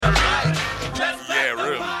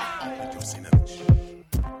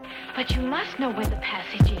know where the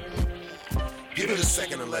passage is. Give it a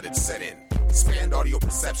second and let it set in. Expand audio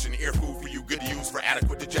perception, ear food for you, good to use for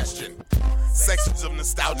adequate digestion. Sections of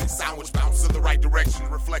nostalgic sound which bounce in the right direction,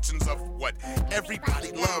 reflections of what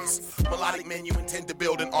everybody loves. Melodic man you intend to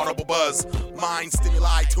build an audible buzz. Mind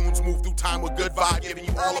stimuli, tunes move through time with good vibe, giving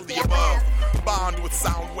you all of the above. Bond with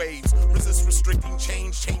sound waves, resist restricting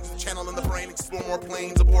change the channel in the brain, explore more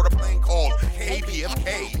planes aboard a plane called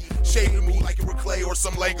KPFK. Shape and move like it were clay or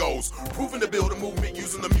some Legos. Proving to build a movement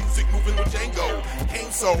using the music, moving with Django.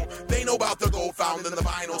 Came so, they know about the gold found in the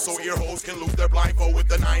vinyl, so ear holes can lose their blindfold with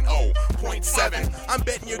the 90.7. I'm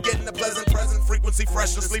betting you're getting a pleasant present, frequency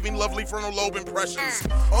freshness, leaving lovely frontal lobe impressions.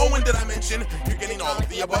 Oh, and did I mention, you're getting all of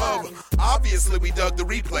the above. Obviously, we dug the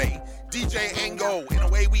replay. DJ Ango, and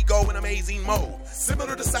away we go in amazing mode.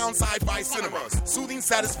 Similar to sound sci-fi cinemas. Soothing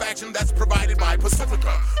satisfaction that's provided by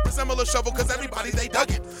Pacifica. Resemble a shovel cause everybody they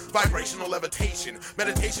dug it. Vibrational levitation,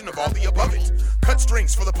 meditation of all the above it. Cut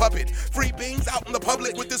strings for the puppet. Free beings out in the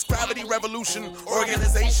public with this gravity revolution.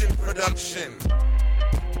 Organization production.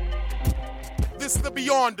 This is the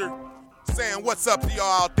Beyonder. Saying what's up to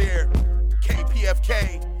y'all out there.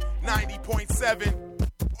 KPFK 90.7.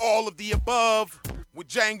 All of the above. With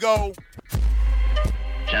Django.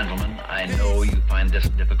 Gentlemen, I know you find this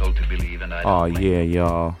difficult to believe, and I don't. Oh yeah,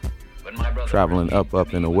 y'all. Traveling up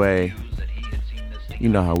and away. You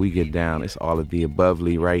know how we get down. It's all of the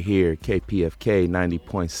abovely right here. KPFK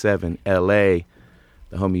 90.7 LA.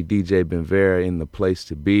 The homie DJ Benvera in the place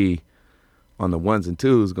to be. On the ones and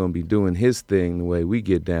twos, gonna be doing his thing the way we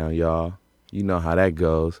get down, y'all. You know how that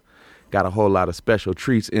goes. Got a whole lot of special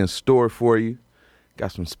treats in store for you.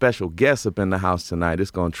 Got some special guests up in the house tonight.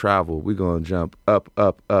 It's going to travel. We're going to jump up,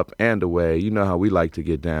 and away. You know how we like to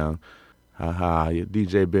get down. Ha your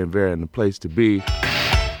DJ Benvera in the place to be.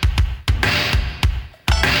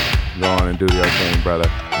 Go on and do your thing, brother.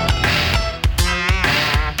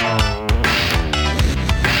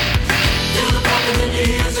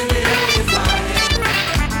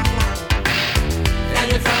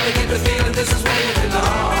 And you finally get the feeling this is where you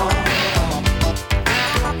belong.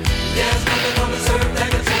 There's nothing on this earth that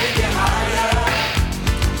can take you higher.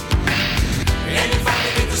 And you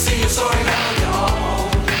finally get to see you soaring on your own.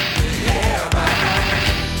 Yeah, man.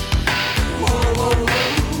 Whoa, whoa, whoa.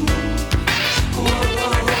 Whoa,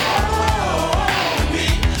 whoa, whoa.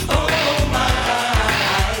 Oh, my.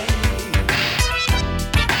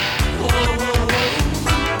 Whoa, whoa,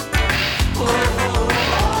 whoa.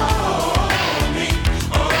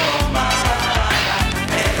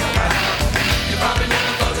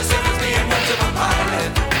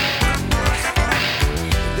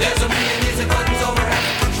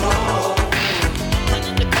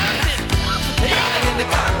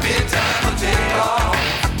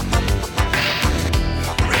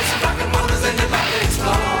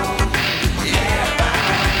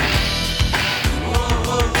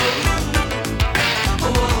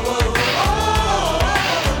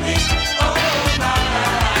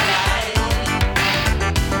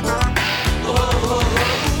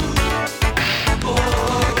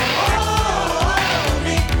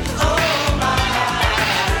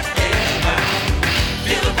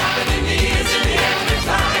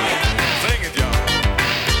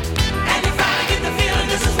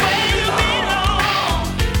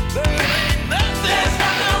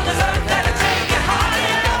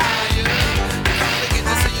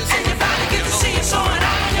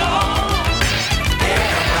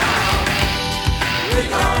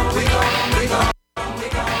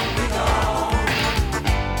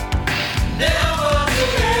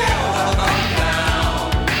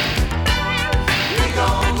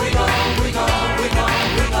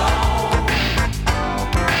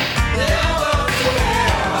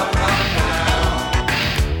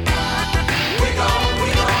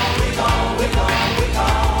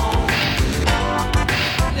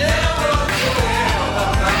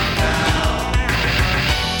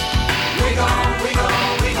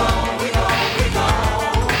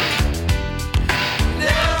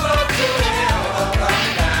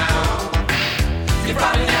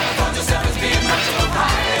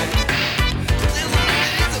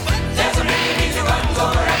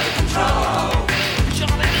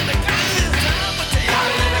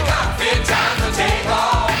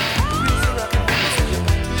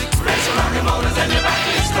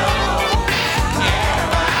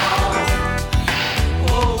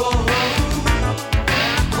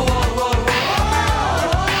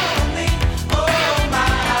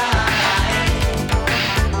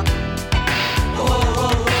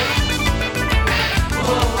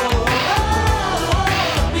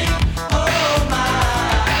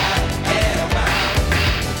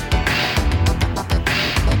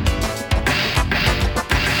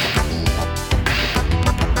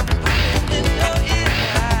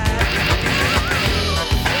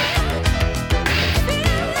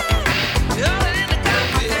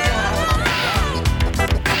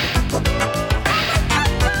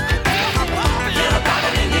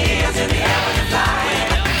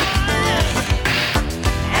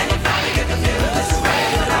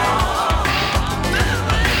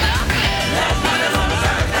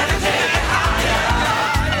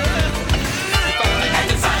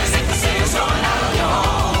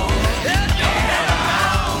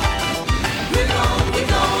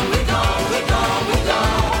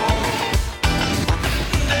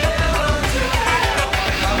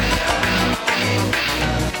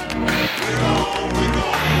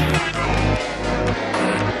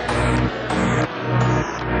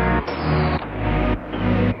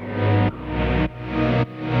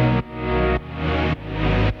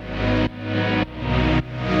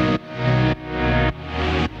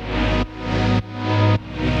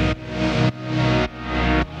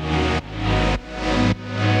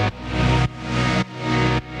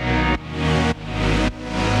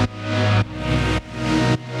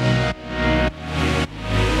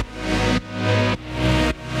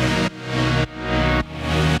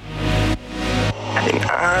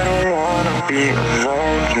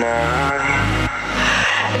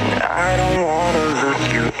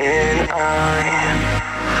 I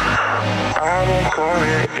won't call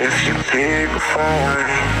it if you pick a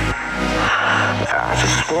fight. I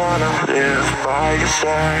just wanna live by your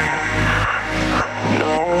side.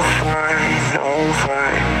 No fight, no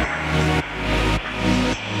fight.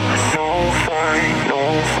 No fight, no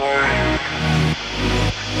fight.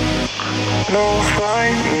 No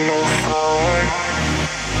fight, no fight.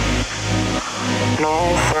 No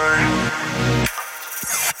fight.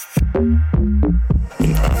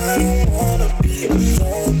 I don't wanna be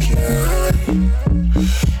alone, girl.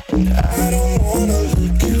 And I don't wanna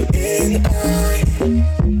look you in the eye.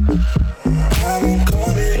 I won't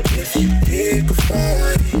call it if you pick a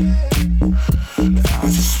fight. I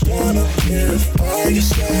just wanna live by your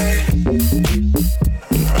side.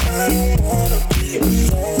 I don't wanna be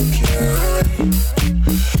alone, girl.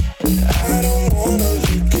 And I don't wanna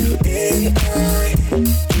look you in the eye.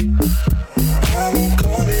 I won't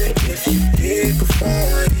call it if you pick a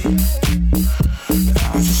fight.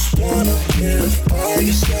 I just wanna live by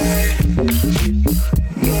your side.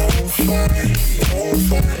 No fight, no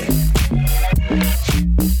fight.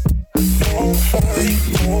 No fight,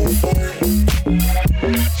 no fight.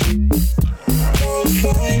 No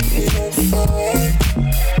fight, no fight.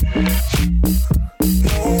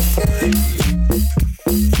 No fight.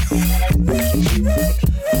 I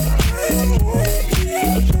don't wanna be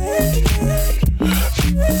alone tonight.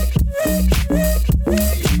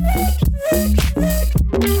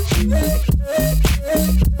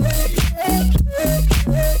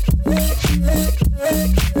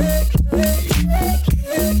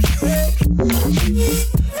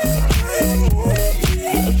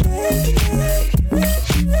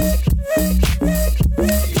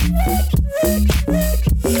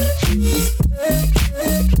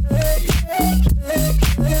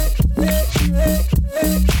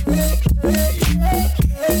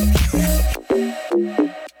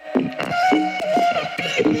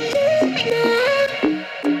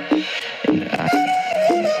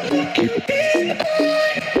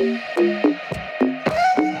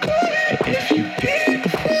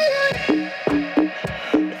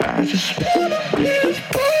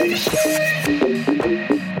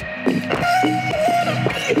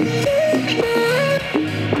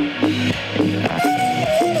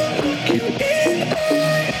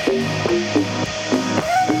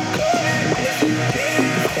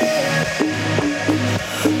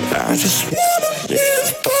 I just wanna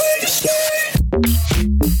live by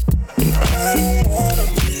your side. I don't wanna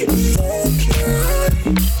be alone, girl.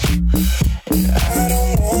 And I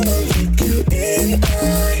don't wanna look you in the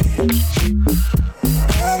eye.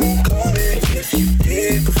 I won't call it if you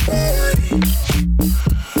pick a fight.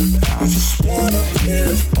 I just wanna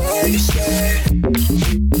live by your side.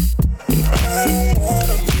 I don't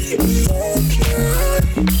wanna be alone, girl.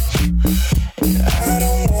 And I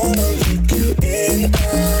don't wanna look you in the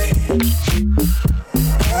eye.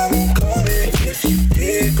 I won't call it if you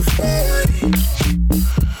pick a fight.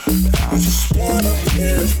 I just wanna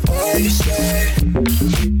live by your side.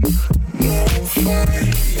 No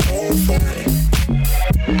fight, no fight.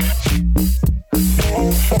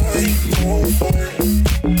 No fight, no fight.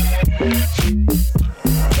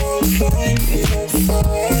 No fight, no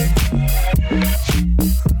fight.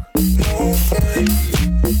 No fight.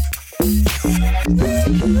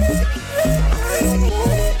 I don't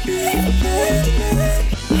wanna be alone tonight.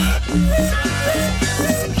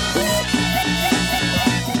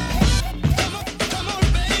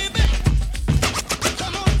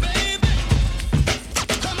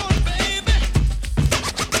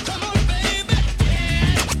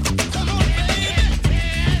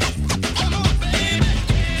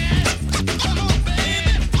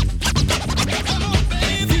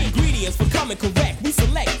 Correct, we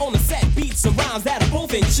select on the set beats and rhymes that are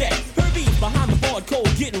both in check. Her beats behind the board code,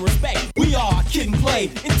 getting respect. We are Kid and Play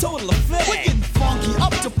in total effect. We're getting funky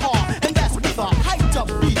up to par, and that's with a hyped up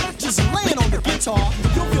beat. Just laying on the guitar,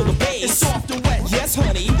 You'll feel the bass. it's soft and wet. Yes,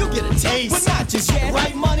 honey, You'll get a taste, but not just yet.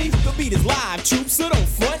 right, money? The beat is live, troops, so don't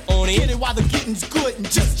front on Get it. it while the getting's good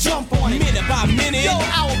and just jump on it. Minute by minute, Yo,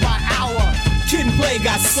 hour by hour. Kid and Play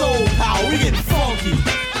got soul power. We getting funky.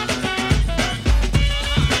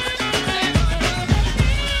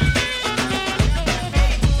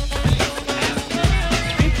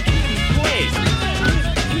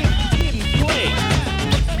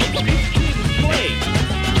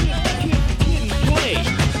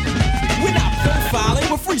 We're not profiling,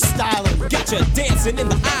 we're freestyling. Got you dancing in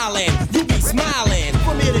the island. You be smiling.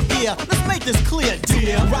 From ear to ear, let's make this clear,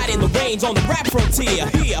 dear. Right in the range on the rap frontier.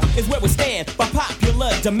 Here is where we stand by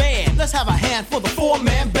popular demand. Let's have a hand for the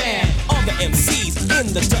four-man band. All the MCs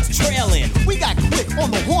in the dust trailing. We got quick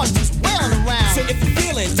on the horns just wailing around. So if you're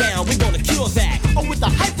feeling down, we're gonna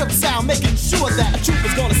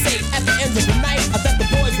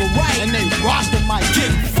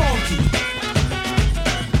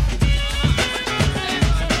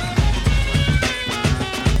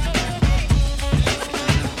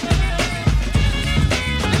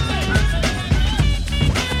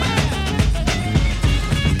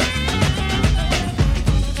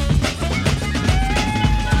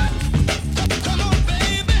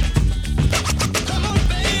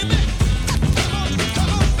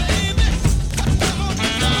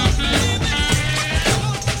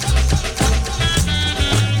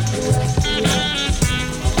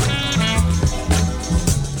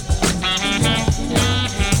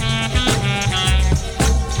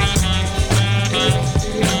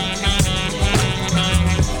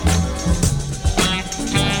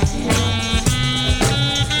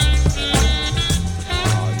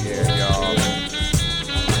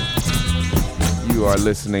You are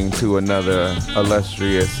listening to another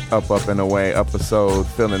illustrious Up and Away episode,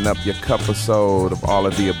 filling up your cup-isode of all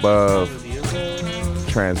of the above.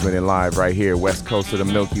 Transmitting live right here, west coast of the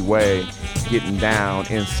Milky Way, getting down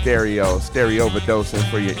in stereo overdosing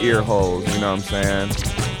for your ear holes, you know what I'm saying?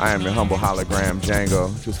 I am your humble hologram,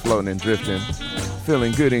 Django, just floating and drifting.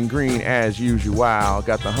 Feeling good and green as usual.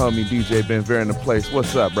 Got the homie DJ Ben Ver in the place.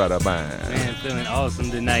 What's up, brother? Man, feeling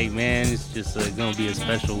awesome tonight, man. It's just going to be a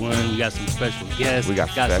special one. We got some special guests. We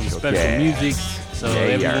got some special guests. Music. So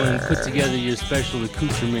everyone put together your special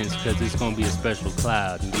accoutrements because it's going to be a special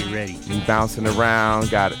cloud, and get ready. We bouncing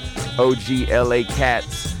around. Got OG LA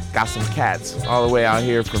cats. Got some cats all the way out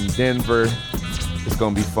here from Denver. It's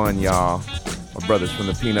going to be fun, y'all. My brothers from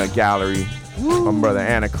the Peanut Gallery. Woo. My brother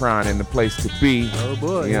Anacron in the place to be. Oh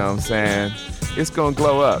boy. You know what I'm saying? It's gonna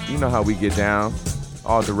glow up. You know how we get down.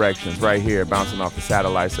 All directions right here, bouncing off the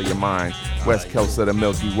satellites of your mind. West coast of the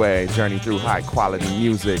Milky Way, journey through high quality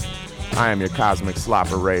music. I am your cosmic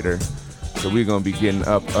slopperator. So we're gonna be getting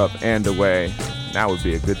up and away. Now would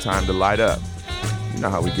be a good time to light up. You know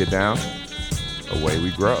how we get down. Away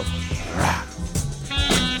we grow.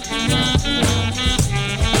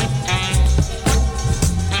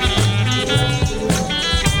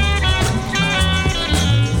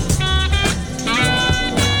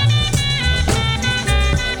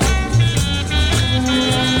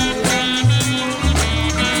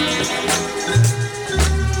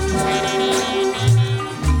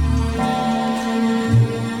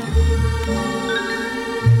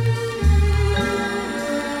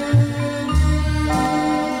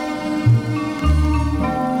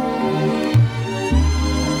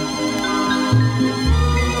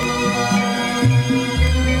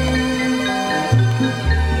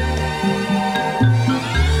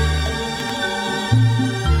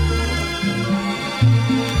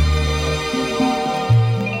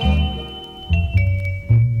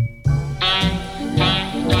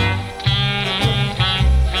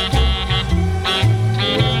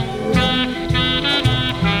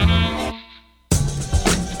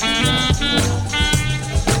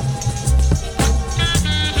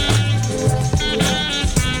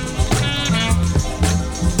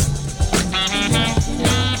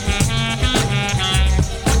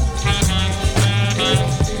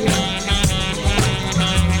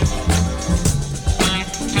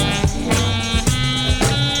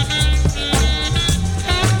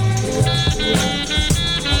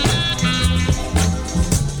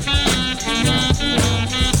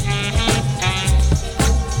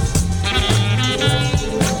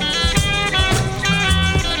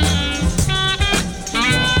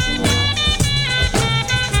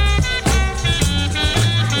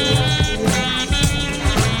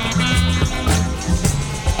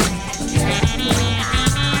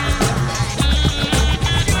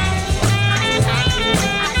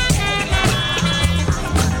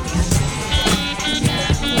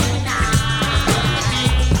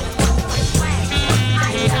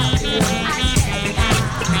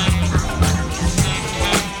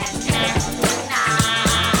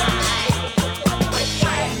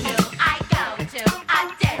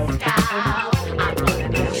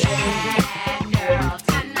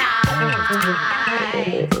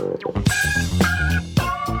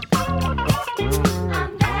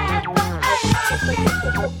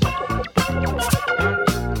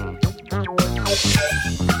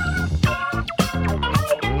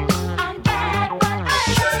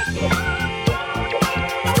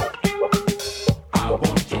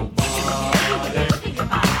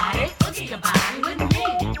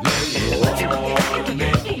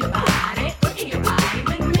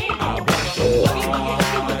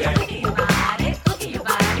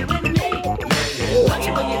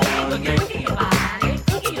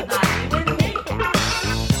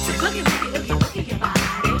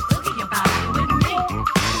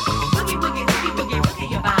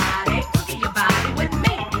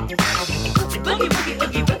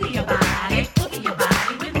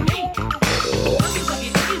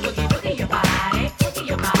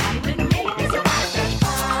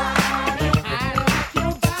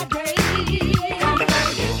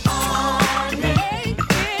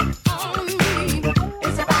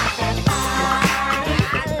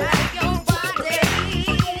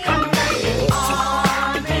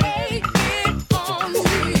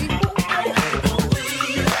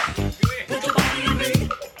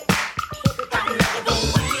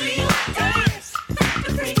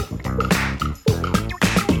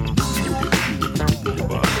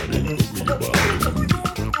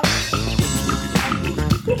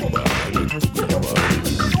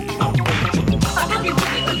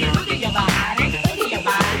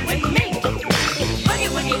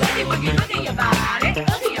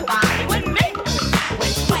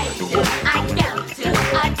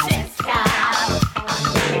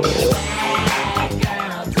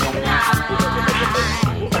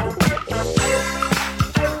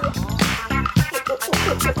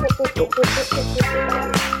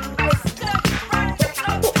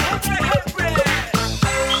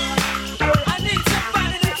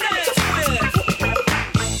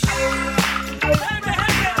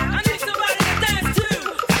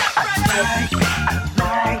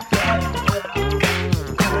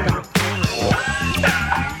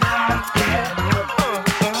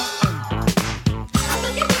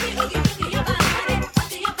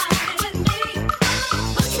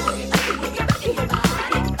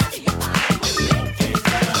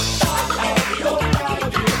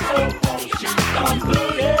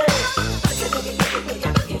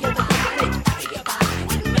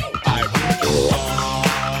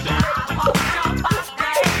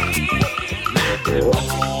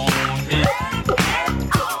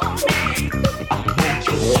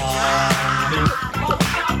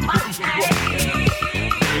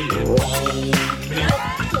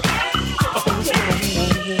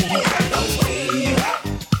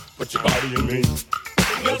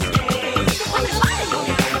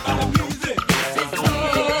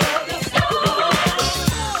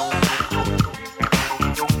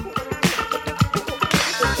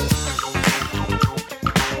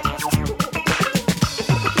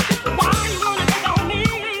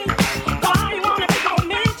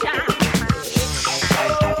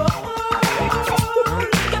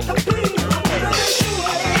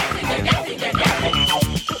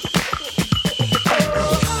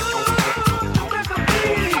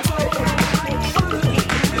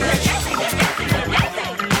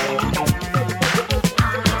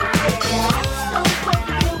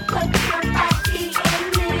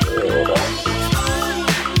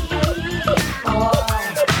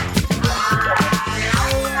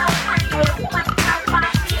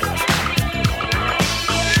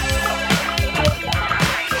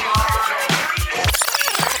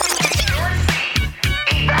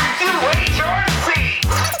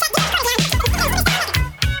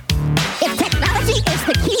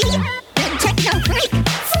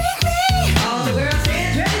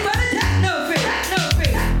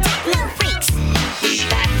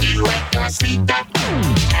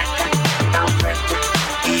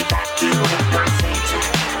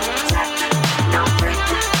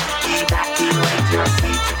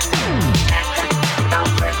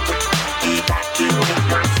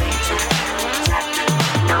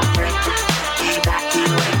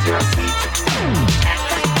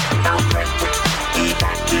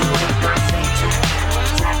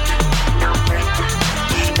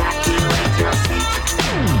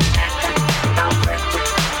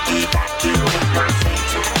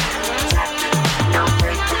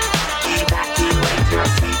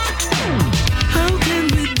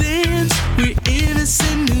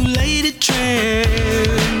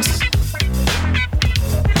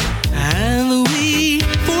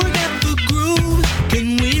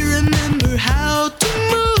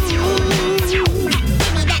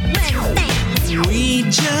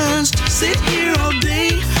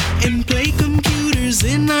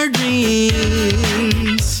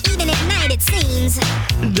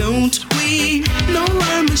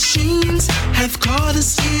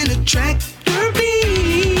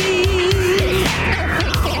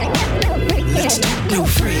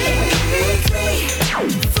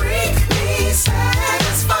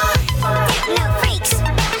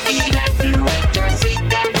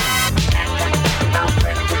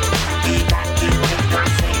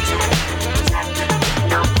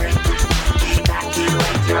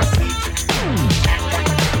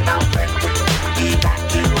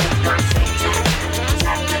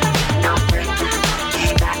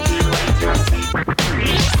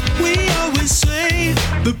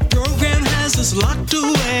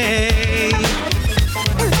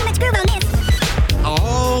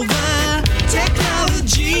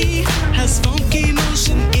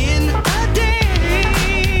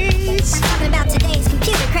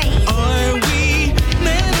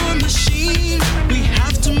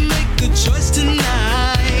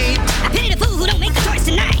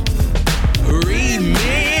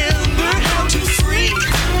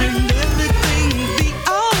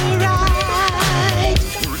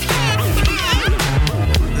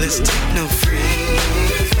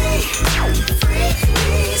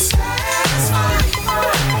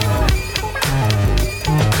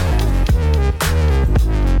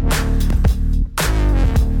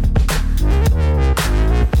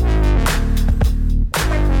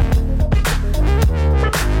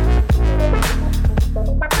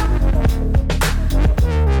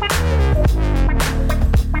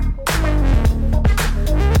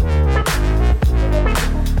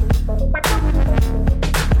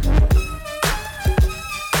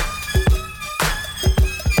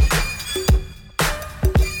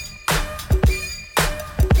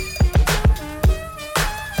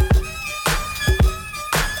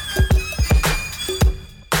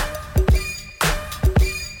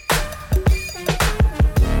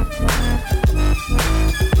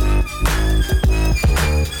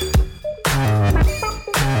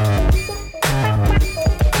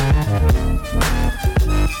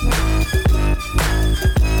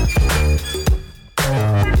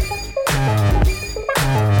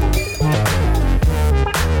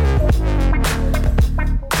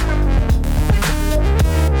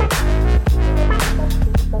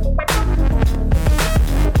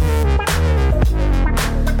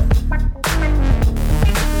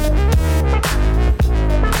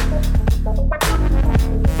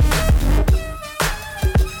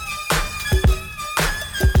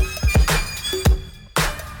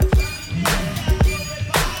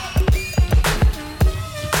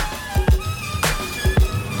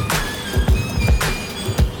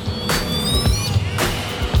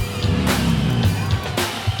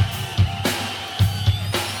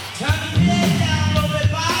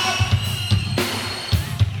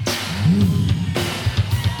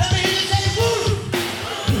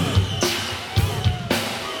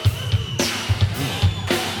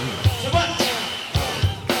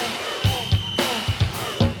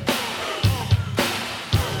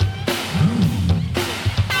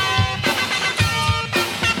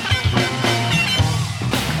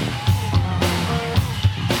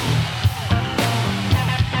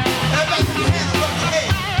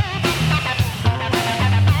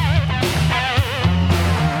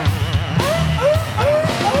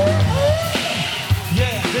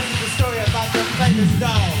 this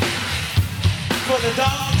dog. For the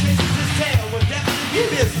dog chases his tail will definitely be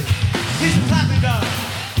busy. He's a clapping dog,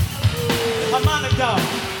 harmonic dog,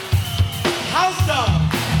 house dog.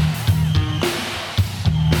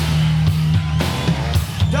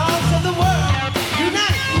 Dogs of the world,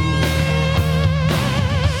 unite!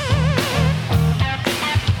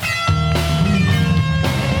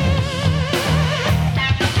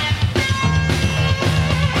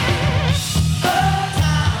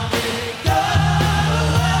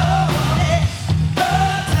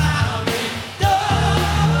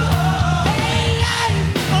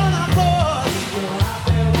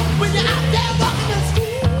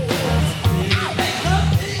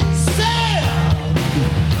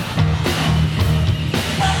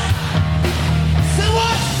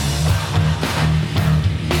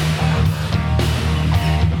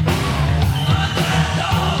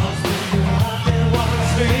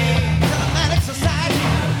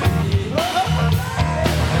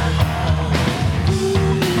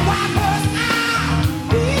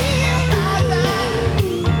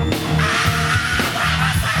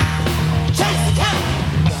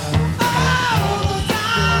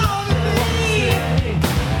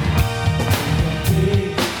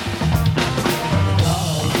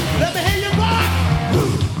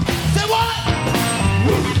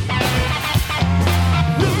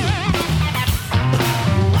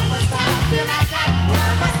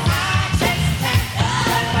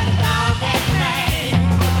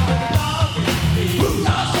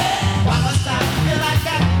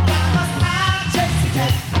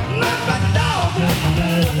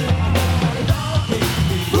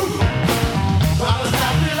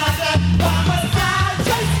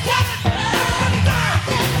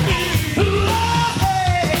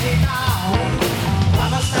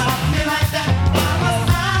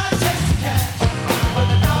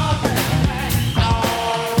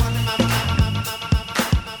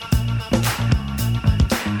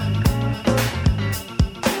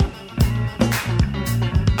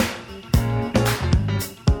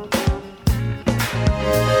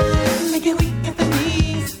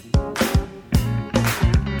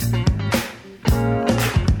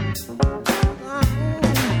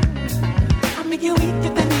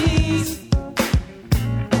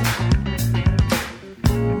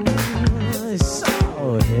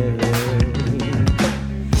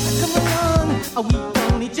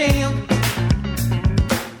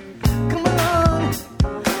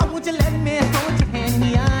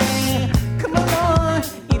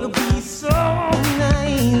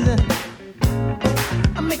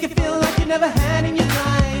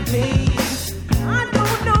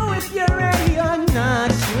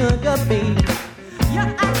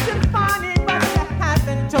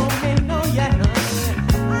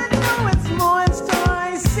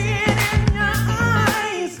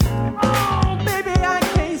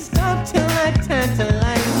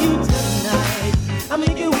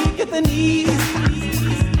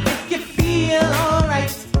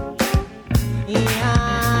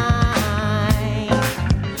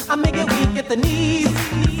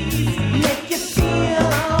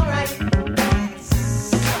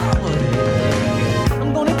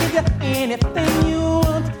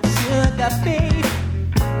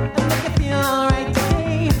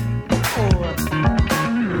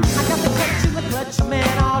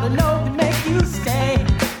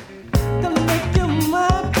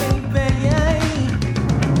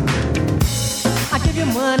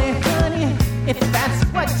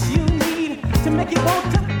 To make you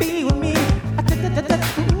want to be with me.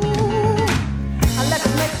 I let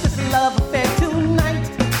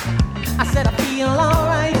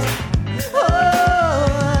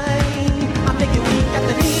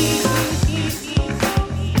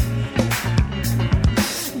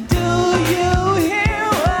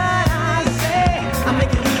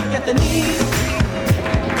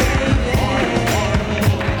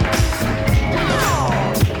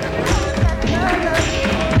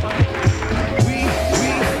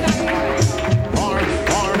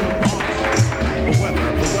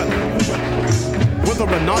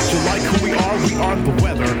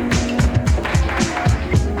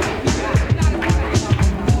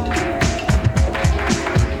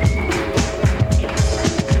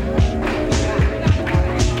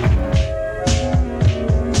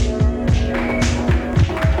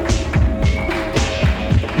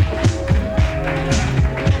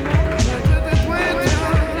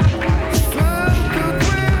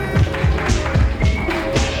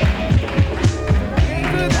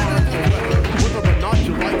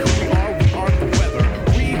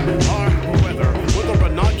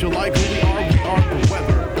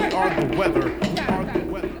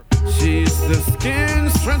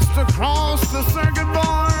stretched across the circuit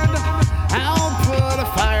board. I'll put a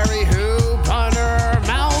fiery hoop on her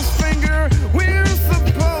mouse finger. We're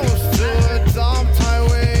supposed to adopt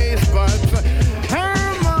highways, but her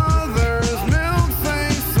mother's milk's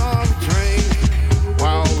a soft drink,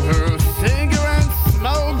 while her cigarettes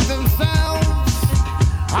smoke themselves.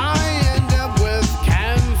 I end up with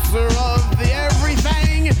cancer of the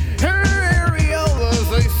everything. Her areola's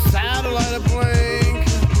a satellite blink.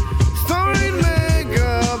 Storing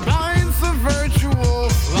megabytes of virtual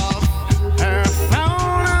fluff. Her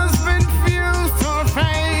phone has been fused to her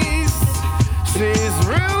face. She's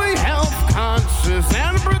really health conscious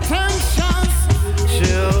and pretentious.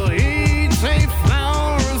 She'll eat a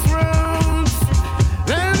flower's roots,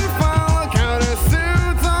 then file a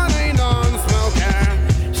countersuit on a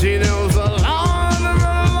non-smoker. She knows a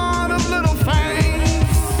lot of little things.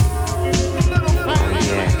 Little things.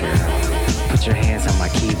 Yeah, girl. Put your hands on my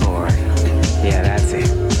keyboard. Yeah, that's it.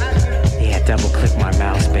 Yeah, double click my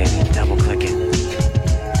mouse, baby. Double click it.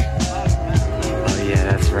 Oh, yeah,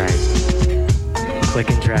 that's right.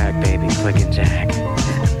 Click and drag, baby. Click and drag.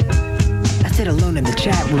 I sit alone in the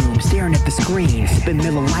chat room, staring at the screen, sipping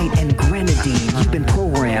Miller Lite and grenadine. You've been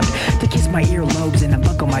programmed to kiss my earlobes and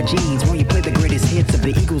unbuckle my jeans while you play the greatest hits of the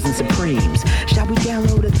Eagles and Supremes. Shall we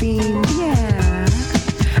download a theme? Yeah.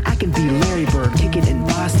 I can be Larry Bird, kick it in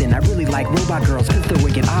Boston. I really like Robot Girls because they're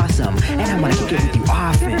wicked awesome. And I want to kick it with you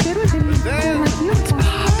often. What's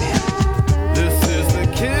poppin'? This is the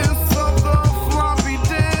kiss of the floppy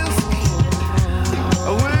disk. I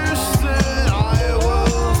wish that I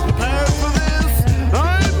was prepared for this.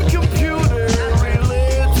 I'm computer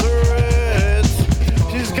illiterate.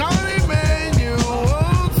 She's got a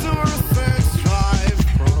manual to her sex drive.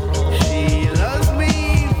 She loves me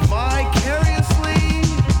vicariously,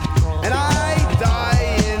 and I die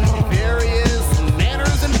in various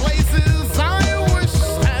manners and places. I wish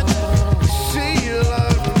that she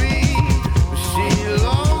loved me. She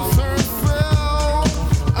loves herself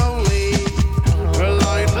only. Her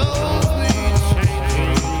light knows me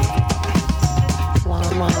changing.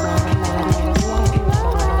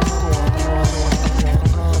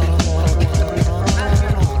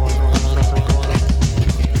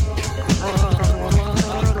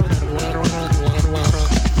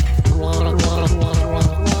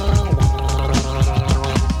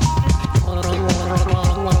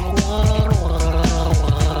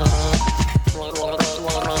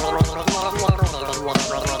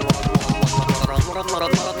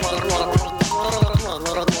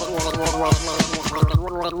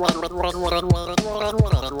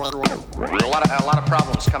 A lot of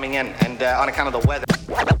problems coming in, and on account of the weather.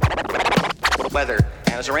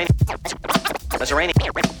 And it's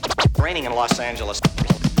raining in Los Angeles.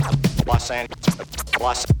 In Los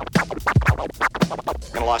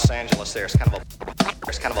Angeles, there's kind of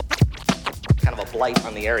a blight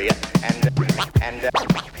on the area, and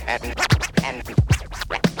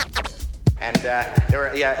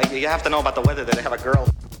you have to know about the weather. That they have a girl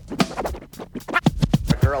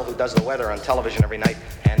who does the weather on television every night,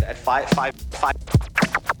 and at 5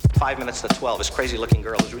 minutes to 12, this crazy-looking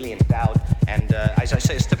girl is really endowed, and as I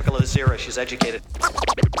say, it's typical of this era. She's educated,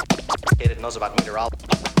 knows about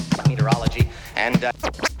meteorology, and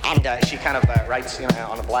she kind of writes,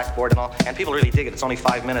 on a blackboard and all, and people really dig it. It's only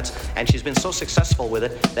 5 minutes, and she's been so successful with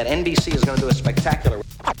it that NBC is going to do a spectacular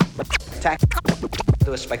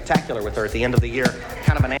with her at the end of the year,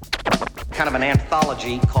 kind of an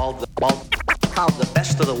anthology called the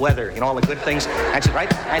best of the weather, all the good things, and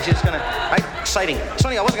she's gonna, exciting.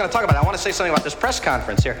 Something I wasn't gonna talk about. I want to say something about this press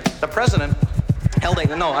conference here. The president held I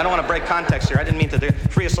don't want to break context here. I didn't mean to do.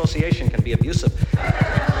 Free association can be abusive.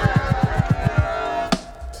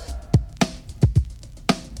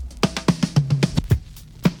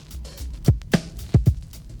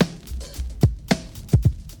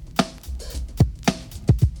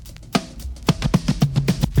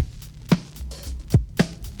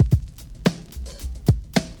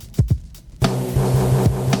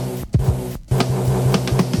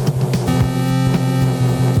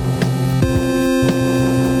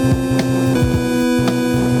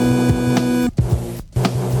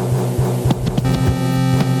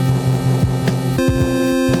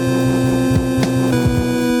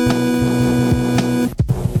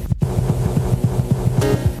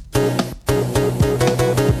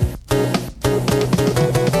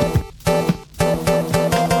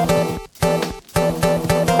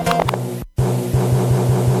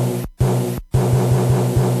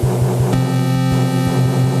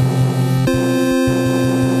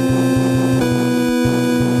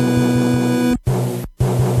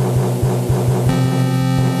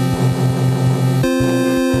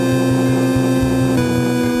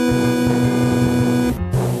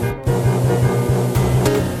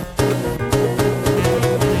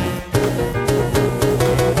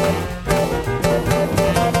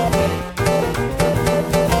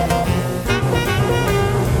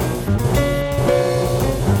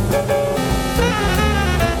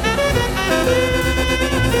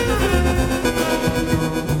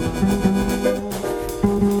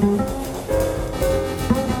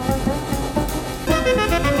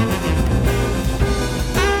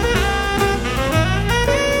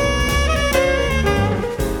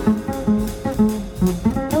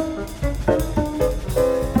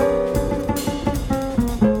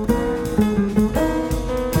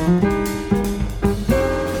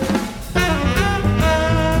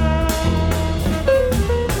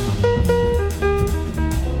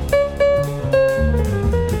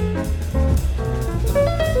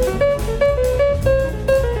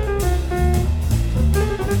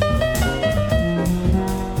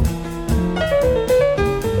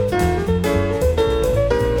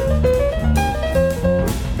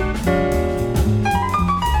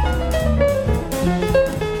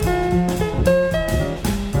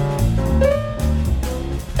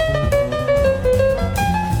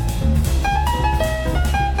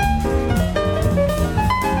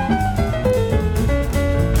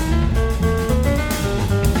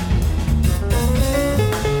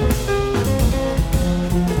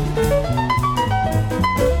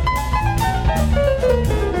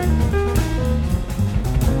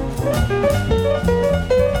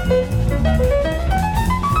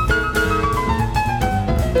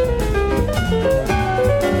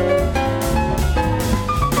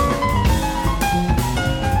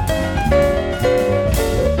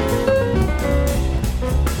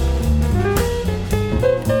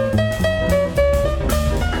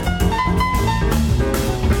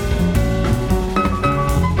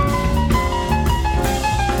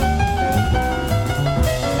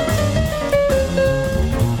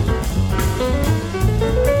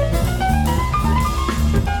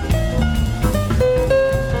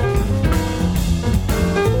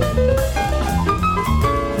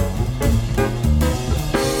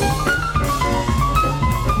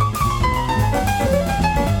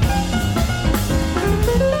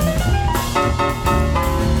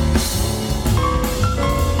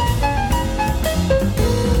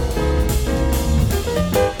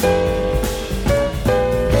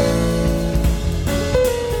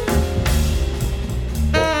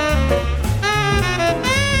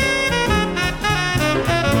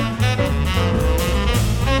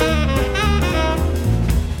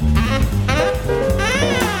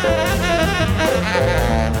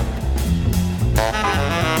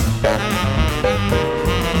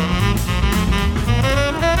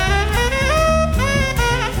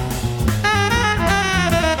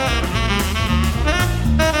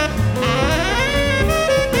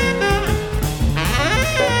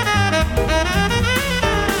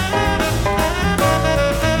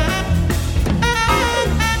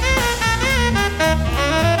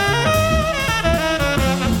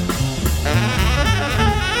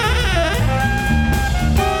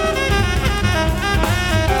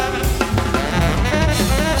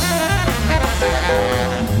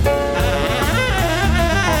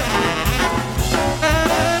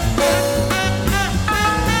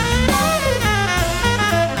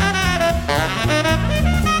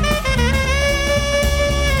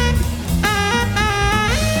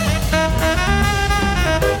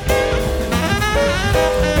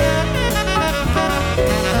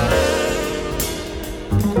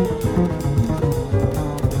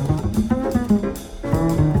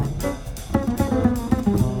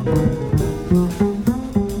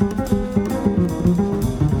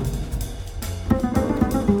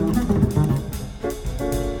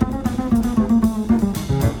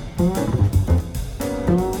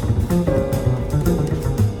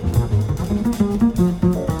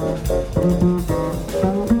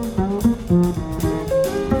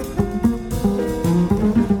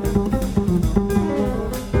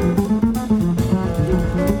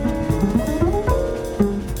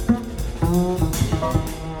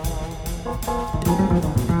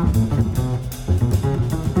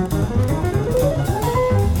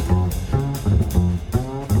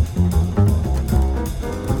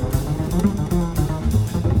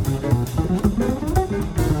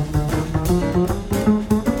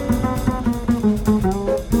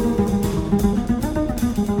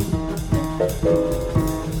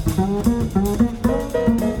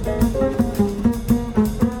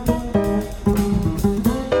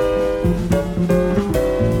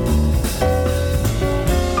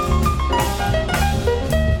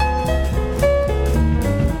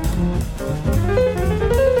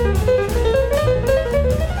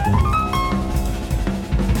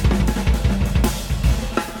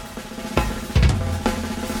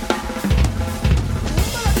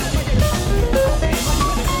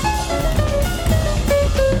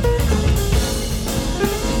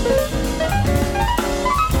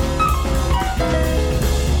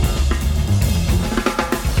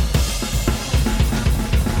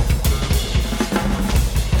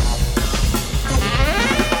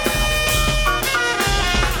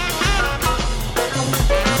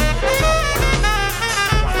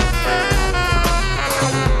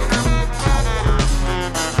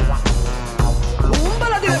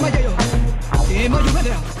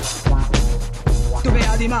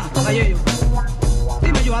 Ayeyo.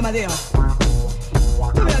 Dime yo, Amadea.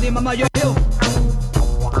 Dime a ti, mamá, yo.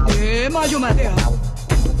 Dime yo, Amadea.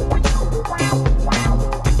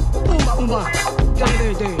 Umba.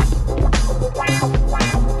 De.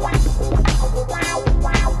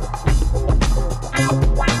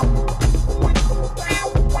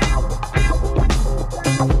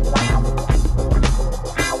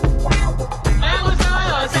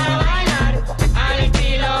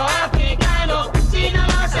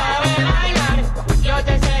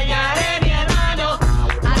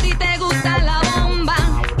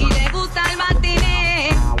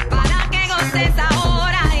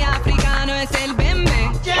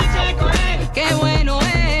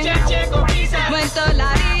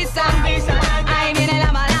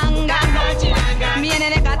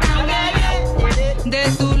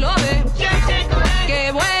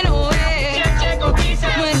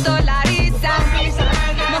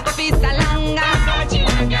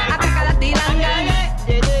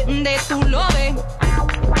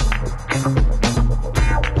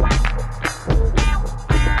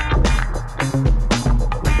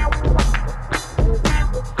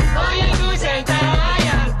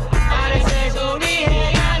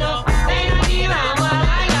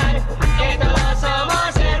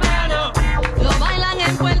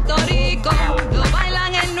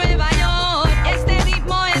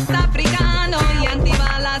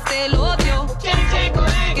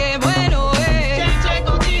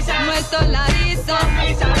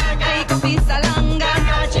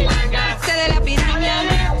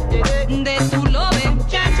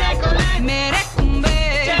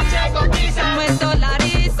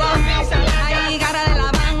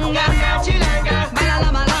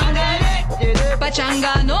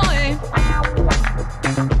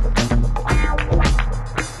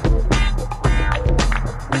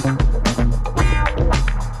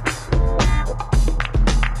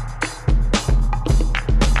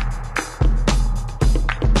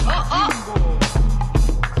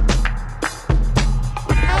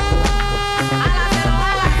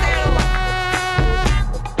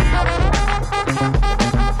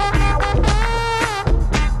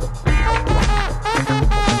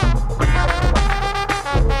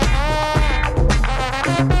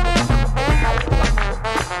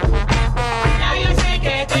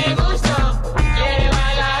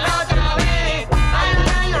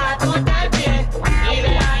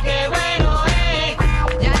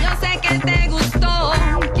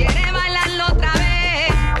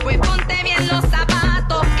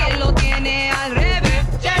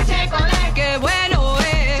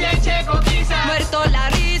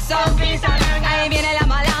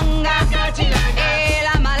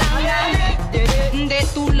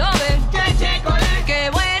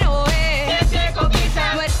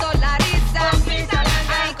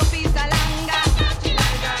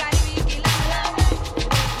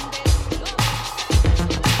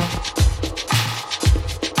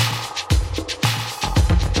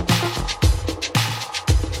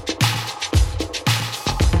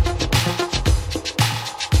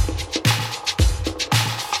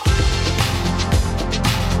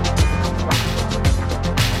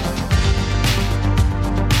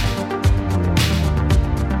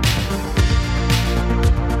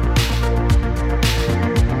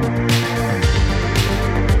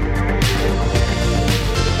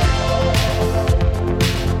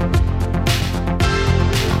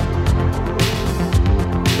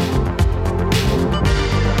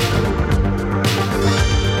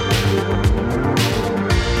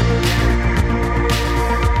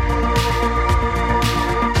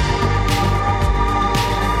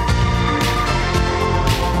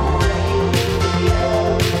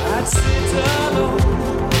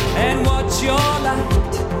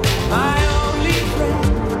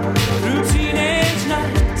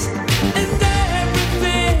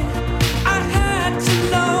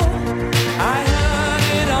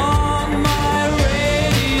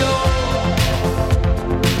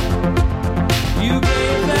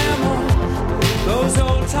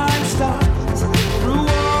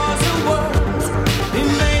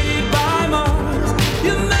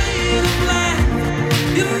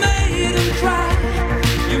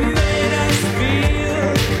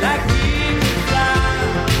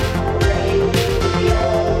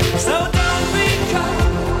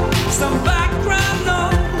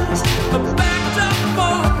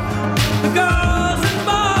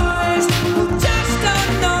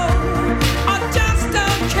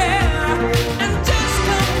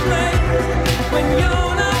 Play.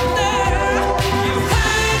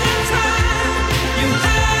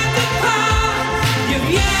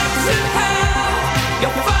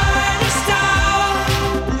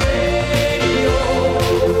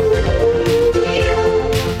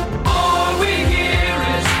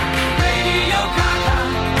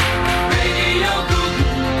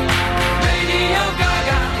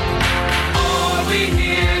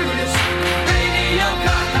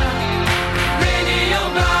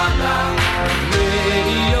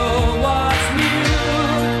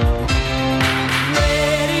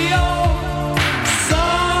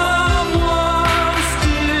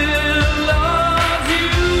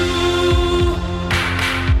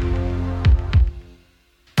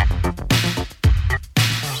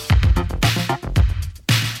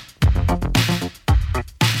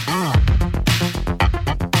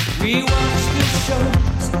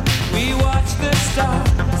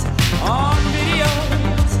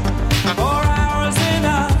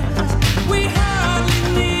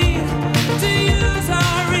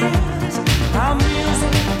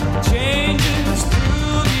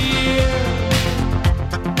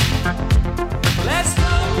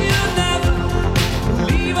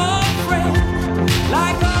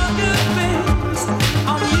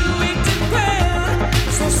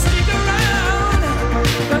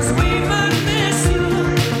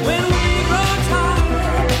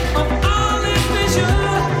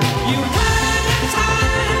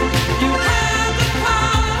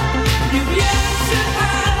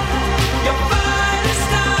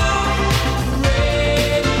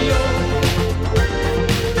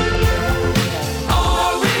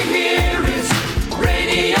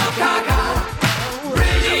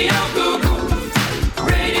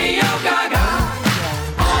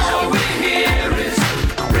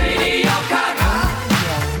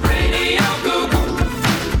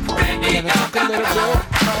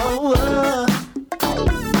 oh,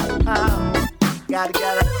 gotta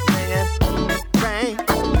get it, rain,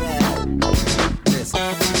 yeah.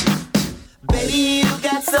 Listen. Baby, you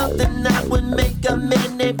got something that would make a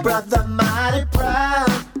mini brother mighty proud.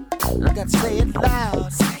 I gotta say it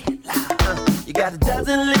loud, say it loud. You got a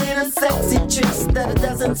dozen little sexy tricks that a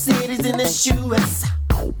dozen cities in the US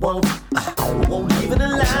won't even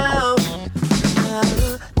allow.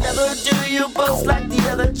 Never do you boast like the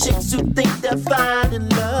other chicks who think they're fine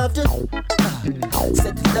and love to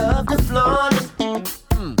said they love to flaunt it.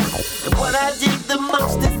 And what I dig the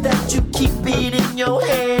most is that you keep it in your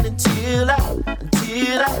head until I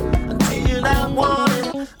want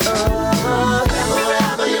it.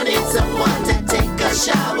 Whenever you need someone to take a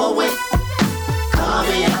shower with, call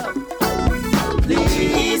me up,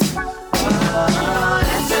 please.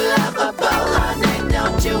 That's your lovable honey.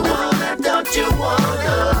 Don't you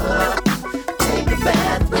wanna take a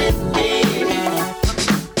bath with me?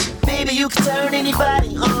 Baby, you can turn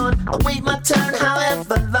anybody on. I'll wait my turn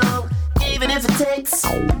however long, even if it takes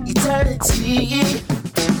eternity.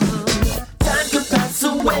 Time can pass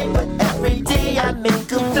away, but every day I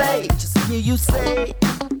make a play just to hear you say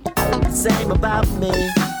the same about me.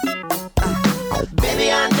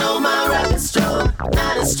 Baby, I know my rap is strong,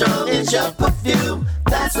 not as strong as your perfume.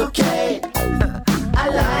 That's okay, I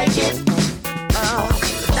like it.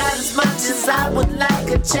 Not as much as I would like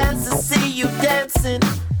a chance to see you dancing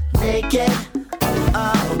naked.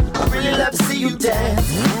 I really love to see you dance.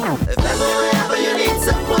 If ever you need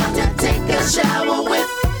someone to take a shower with,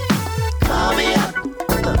 call me up,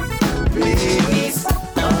 please.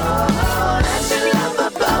 That's your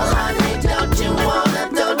lovable honey.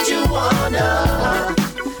 Don't you wanna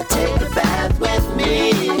take a bath with me?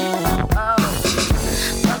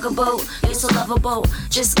 Boat, you're so lovable.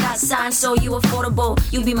 Just got signed, so you affordable.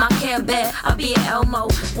 You be my Care Bear, I'll be your Elmo.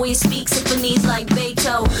 When you speak symphonies like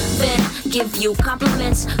Beethoven, give you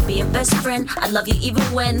compliments, be your best friend. I love you even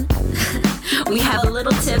when we have a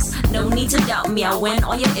little tips. No need to doubt me, I win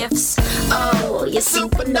all your ifs. Oh, you're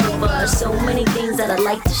supernova. So many things that I'd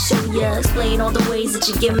like to show ya. Explain all the ways that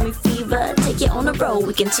you give me fever. Take you on the road,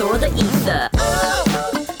 we can tour the ether.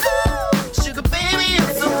 Sugar baby,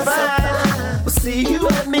 you're so fine. See you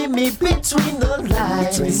and me between the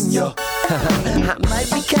lines. I might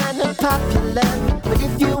be kinda popular, but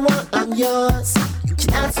if you want, I'm yours. You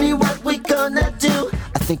can ask me what we're gonna do.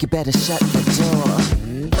 I think you better shut the door.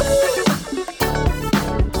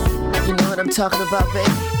 You know what I'm talking about, baby?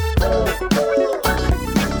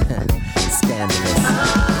 Scandalous.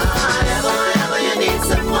 Whenever you need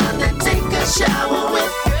someone to take a shower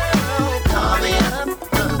with, call me up,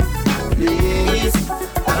 please.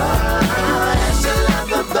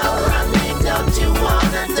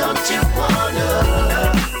 Don't you wanna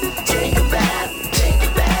take a bath, take a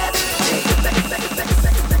bath, take a bath.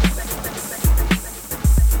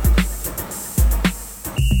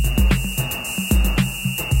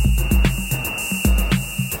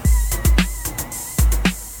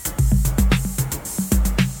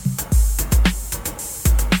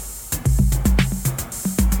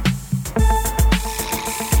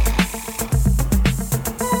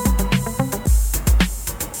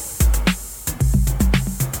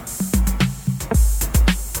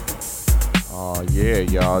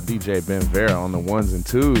 Y'all, DJ Ben Vera on the ones and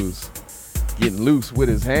twos, getting loose with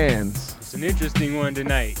his hands. It's an interesting one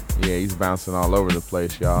tonight. Yeah, he's bouncing all over the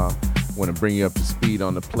place, y'all. Want to bring you up to speed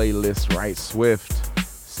on the playlist right swift.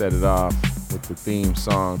 Set it off with the theme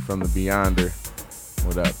song from the Beyonder.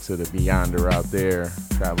 What up to the Beyonder out there,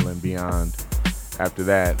 traveling beyond. After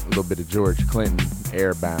that, a little bit of George Clinton,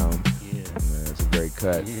 Airbound. Yeah, that's a great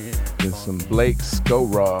cut. Yeah, then some Blake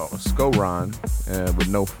Scoron with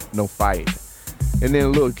no fight. And then a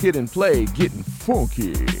little Kid and Play, Getting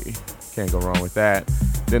Funky. Can't go wrong with that.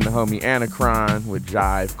 Then the homie Anacron with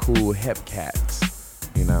Jive Cool Hepcats.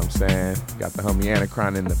 You know what I'm saying? Got the homie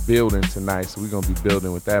Anacron in the building tonight, so we're going to be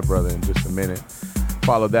building with that brother in just a minute.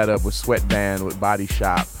 Follow that up with Sweatband with Body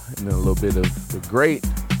Shop. And then a little bit of the great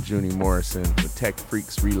Junie Morrison with Tech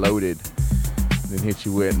Freaks Reloaded. Then hit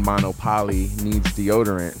you with Monopoly Needs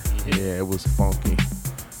Deodorant. Yeah, it was funky.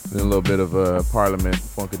 Then a little bit of Parliament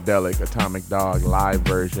Funkadelic Atomic Dog live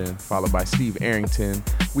version, followed by Steve Arrington,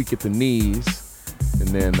 Weak at the Knees, and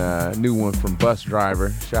then a new one from Bus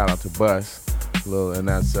Driver. Shout out to Bus, and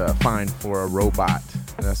that's Fine for a Robot.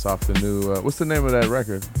 And that's off the new. What's the name of that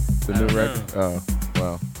record? The new record. Oh,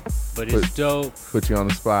 well. But it's dope. Put you on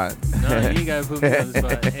the spot. No, you ain't gotta put me on the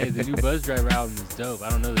spot. Hey, the new Bus Driver album is dope. I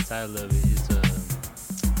don't know the title of it. It's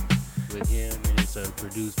with him, and it's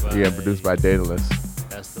produced by. Yeah, produced by Daedalus.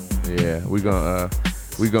 That's the one. Yeah, we're gonna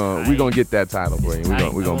We gonna get that title for you.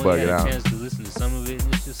 We gonna bug it out. I had a chance to listen to some of it,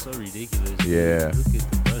 and it's just so ridiculous. Yeah. Look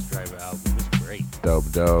at the Bus Driver album. It's great.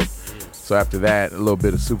 Dope. So after that, a little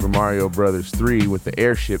bit of Super Mario Brothers 3 with the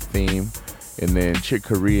airship theme, and then Chick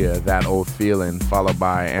Corea, That Old Feeling, followed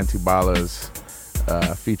by Antibalas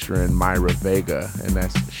featuring Myra Vega, and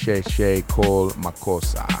that's She She Cole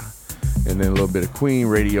Makosa. And then a little bit of Queen,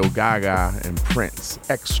 Radio Gaga, and Prince,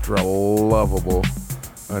 Extra Lovable,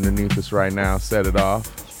 underneath us right now. Set it off.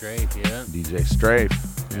 Strafe, yeah. DJ Strafe.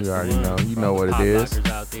 You already know. You know what it is.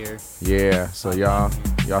 Out there. Yeah, so y'all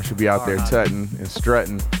should be out there tutting and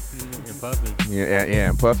strutting. And puffing. Yeah,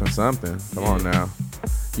 and puffing something. Come on now.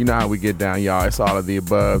 You know how we get down, y'all. It's all of the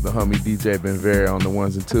above. The homie DJ Benvera on the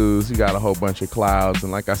ones and twos. He got a whole bunch of clouds.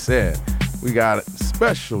 And like I said, we got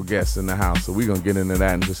special guests in the house. So we're going to get into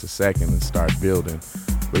that in just a second and start building.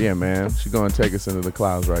 But yeah, man, she's going to take us into the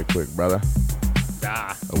clouds right quick, brother.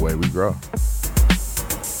 Away we grow.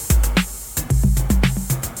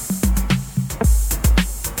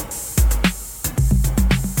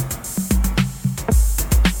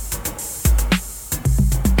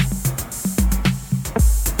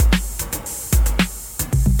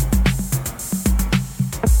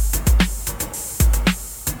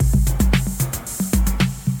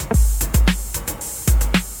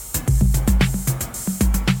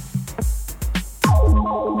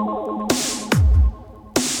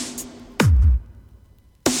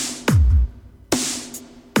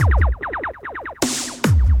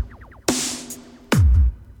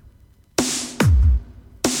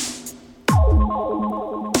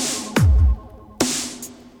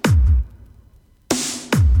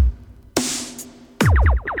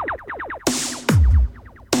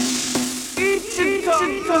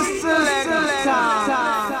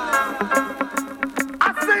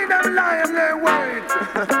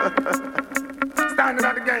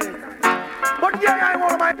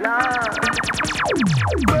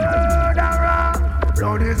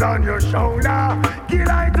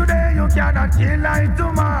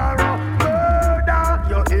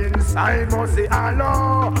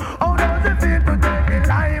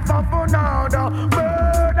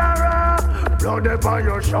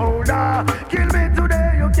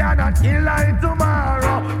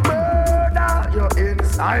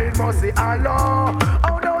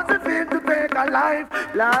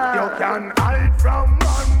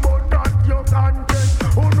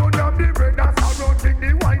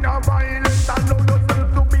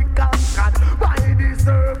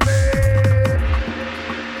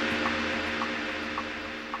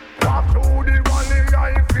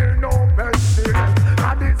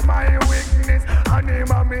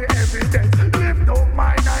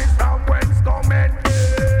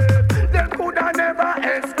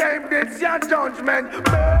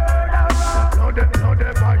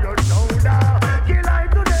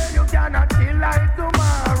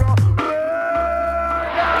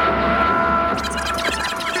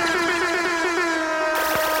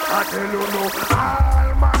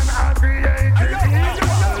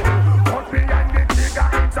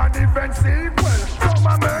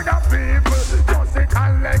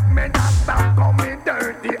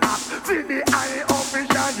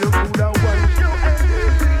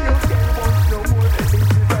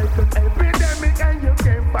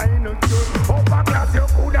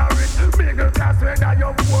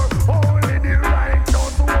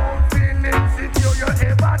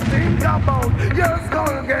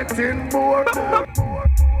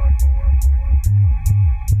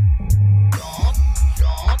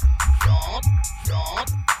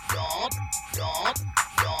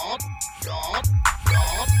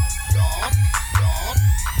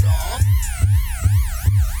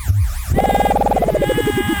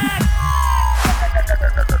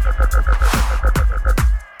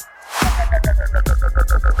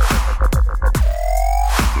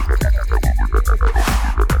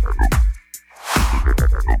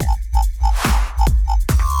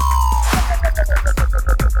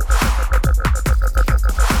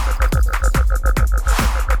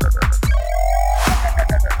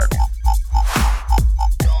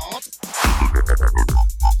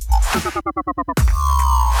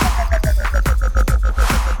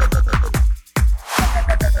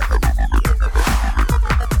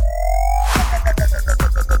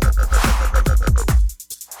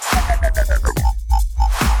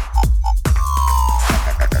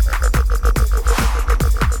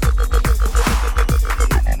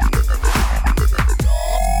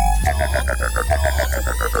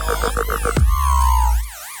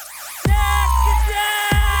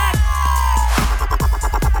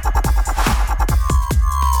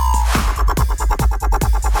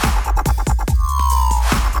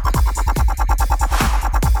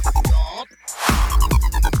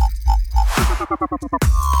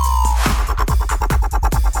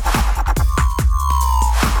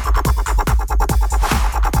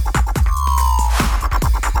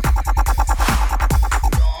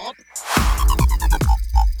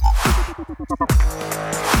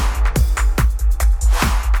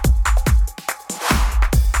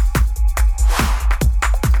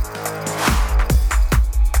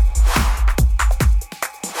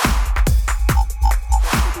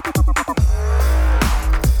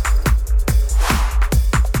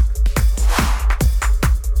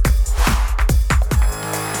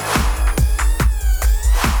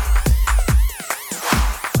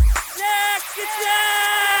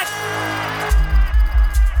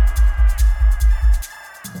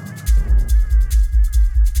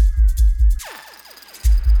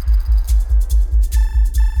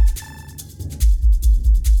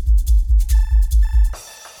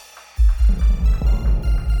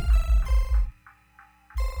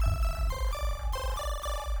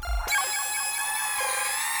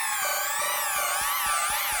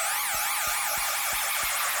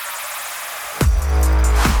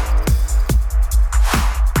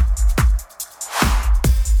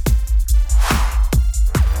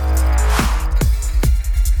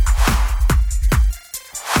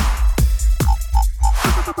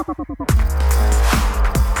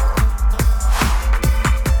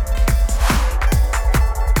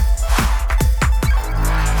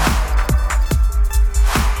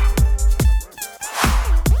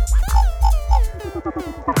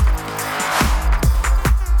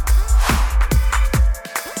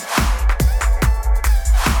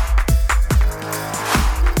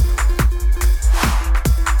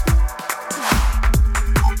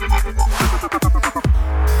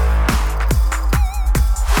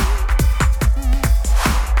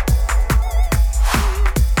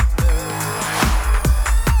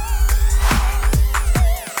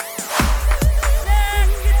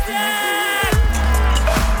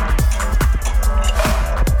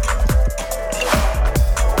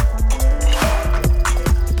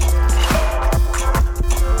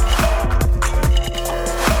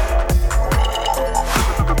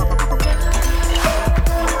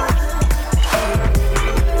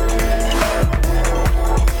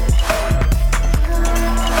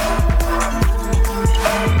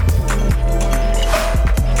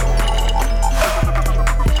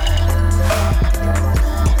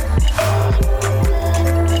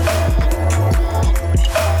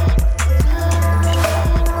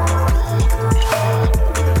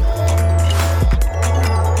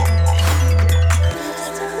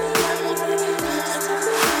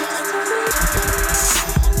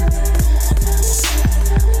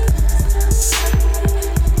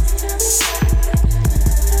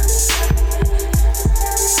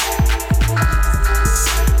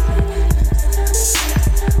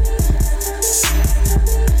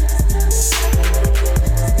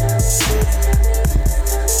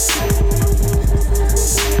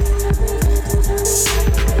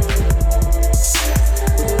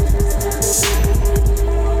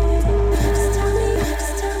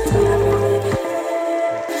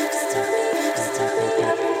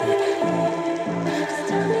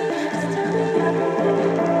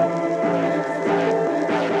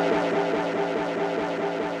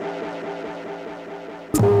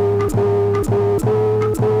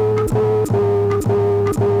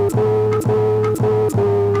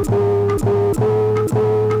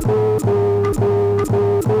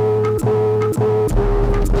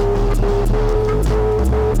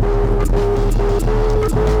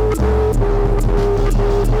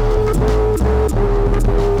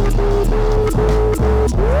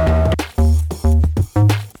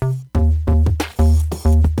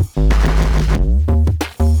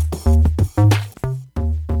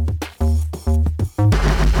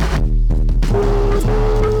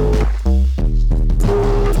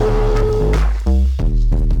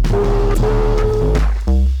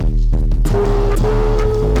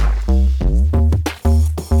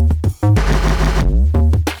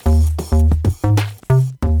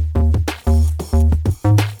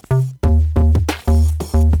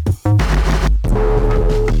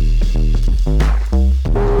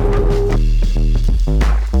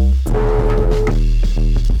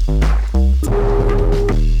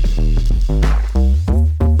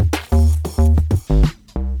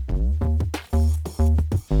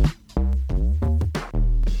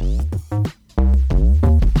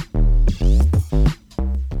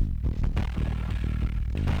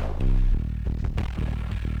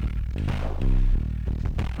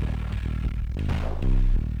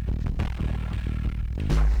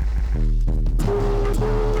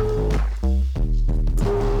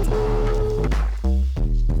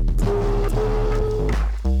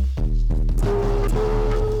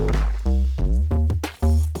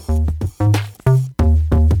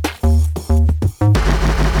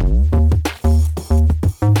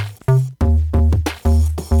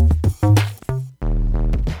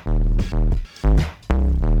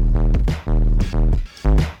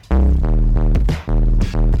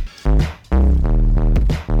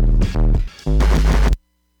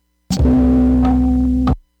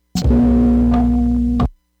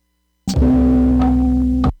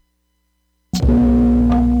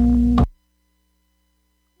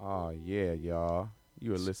 y'all.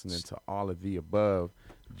 You are listening to All of the Above,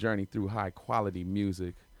 Journey Through High Quality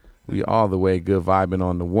Music. We all the way good vibing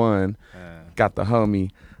on the one. Got the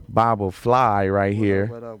homie Bible Fly right here.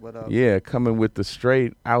 What up? Yeah, coming with the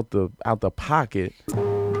straight out the pocket.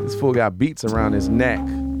 This fool got beats around his neck.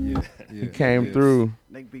 He came through.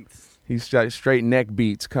 Neck beats. He's straight neck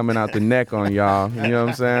beats coming out the neck on y'all. You know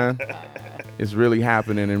what I'm saying? It's really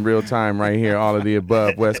happening in real time right here. All of the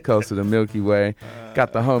above, west coast of the Milky Way.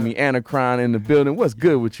 Got the homie Anacron in the building. What's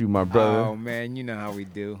good with you, my brother? Oh, man, you know how we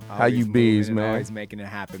do. How you bees, man? Always making it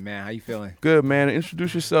happen, man. How you feeling? Good, man.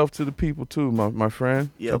 Introduce yourself to the people, too, my friend.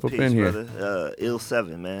 Yeah, Up peace, in here. brother. Ill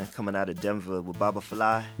 7, man. Coming out of Denver with Baba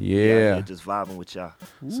Fly. Yeah. Here just vibing with y'all.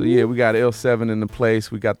 So, yeah, we got Ill 7 in the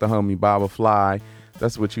place. We got the homie Baba Fly.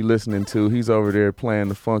 That's what you listening to. He's over there playing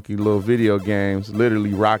the funky little video games,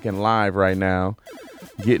 literally rocking live right now,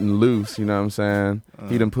 getting loose, you know what I'm saying?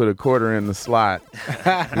 He done put a quarter in the slot.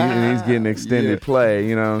 He's getting extended play,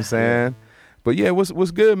 you know what I'm saying? But yeah, what's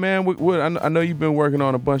good, man? I know you've been working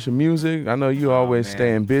on a bunch of music. I know you always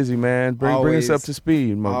staying busy, man. Bring us up to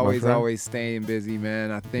speed, my friend. Always staying busy, man.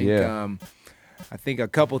 I think a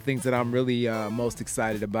couple things that I'm really most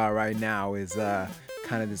excited about right now is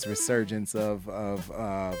kind of this resurgence of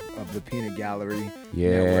the Peanut Gallery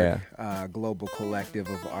Network, global collective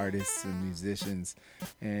of artists and musicians.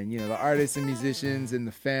 And, you know, the artists and musicians and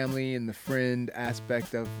the family and the friend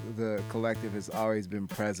aspect of the collective has always been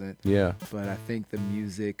present. Yeah. But I think the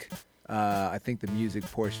music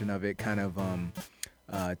portion of it kind of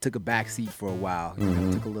took a backseat for a while, you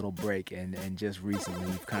know, took a little break, and just recently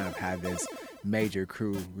we've kind of had this major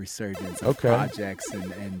crew resurgence of projects,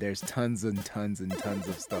 and there's tons and tons and tons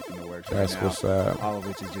of stuff in the works right now. That's what's up. All of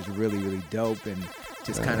which is just really, really dope, and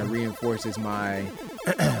just kind of reinforces my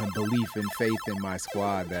belief and faith in my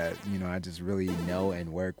squad that, you know, I just really know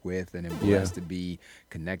and work with, and am blessed to be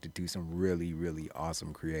connected to some really, really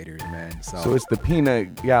awesome creators, man. So it's the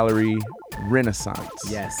Peanut Gallery Renaissance.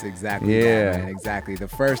 Yes, exactly. Yeah, man, exactly. The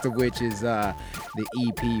first of which is the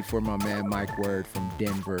EP for my man Mike Word from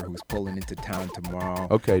Denver, who's pulling into town tomorrow.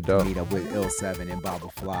 Okay, dope. To meet up with Ill 7 and Baba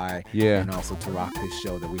Fly. Yeah. And also to rock this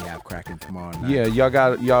show that we have cracking tomorrow night. Yeah, y'all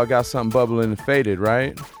got something bubbling and Faded,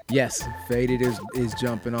 right? Yes, Faded is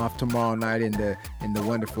jumping off tomorrow night in the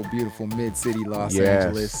wonderful, beautiful mid-city Los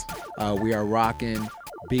Angeles. We are rocking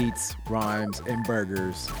beats, rhymes, and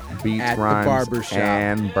burgers at the barbershop.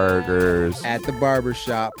 And burgers. At the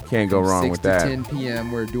barbershop. Can't go wrong with that. 6 to 10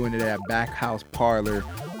 p.m. We're doing it at Backhouse Parlor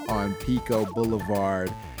on Pico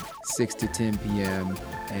Boulevard, 6 to 10 p.m.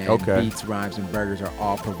 And beats, rhymes, and burgers are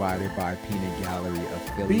all provided by Peanut Gallery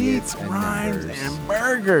affiliates Beats, and rhymes, members. and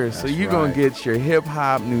burgers. So you're going to get your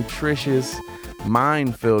hip-hop, nutritious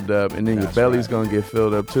mind filled up, and then your belly's going to get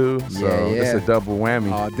filled up too. So it's a double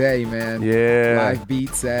whammy. All day, man. Yeah. Live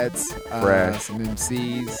beat sets, Fresh. some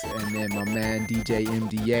MCs, and then my man DJ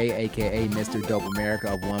MDA, a.k.a. Mr. Dope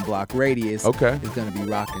America of One Block Radius, is going to be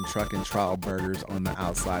rocking truck and trial burgers on the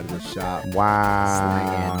outside of the shop.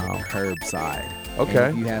 Wow. Slanging curbside. Okay.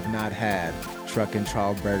 And if you have not had truck and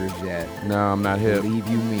trial burgers yet, no, I'm not hip. Believe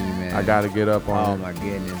you me, man. I got to get up on it. Oh, my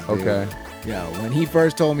goodness, dude. Okay. Yo, when he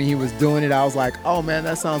first told me he was doing it, I was like, oh, man,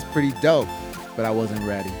 that sounds pretty dope. But I wasn't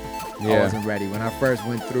ready. I wasn't ready. When I first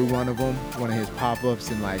went through one of his pop-ups,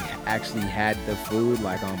 and, like, actually had the food,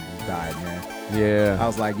 like, I almost died, man. Yeah. I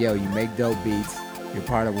was like, yo, you make dope beats. You're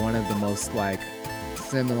part of one of the most, like,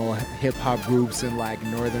 seminal hip-hop groups in, like,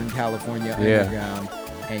 Northern California underground.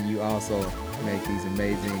 And you also make these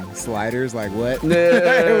amazing sliders. Like, what?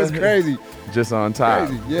 It was crazy. Just on top.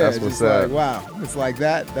 Crazy. Yeah, that's it's what's just up. like, wow, it's like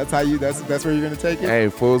that. That's how you. That's where you're gonna take it. Hey,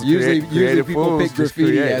 fools. Usually creative people fools pick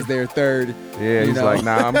graffiti create. as their third. Yeah, he's like,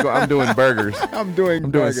 nah, I'm doing burgers. I'm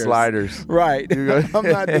doing sliders. Right. I'm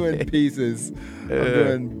not doing pieces. I'm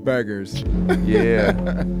doing burgers. Yeah.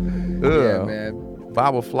 Yeah, man.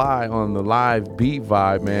 Baba Fly on the live beat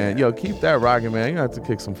vibe, man. Yo, keep that rocking, man. You have to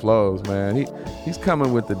kick some flows, man. He's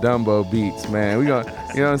coming with the Dumbo beats, man. We gonna,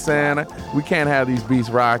 you know what I'm saying? We can't have these beats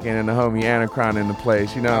rocking and the homie Anacron in the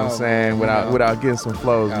place, you know what I'm saying? Without getting some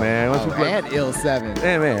flows, man. And Ill 7.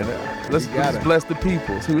 Yeah, man. Let's bless the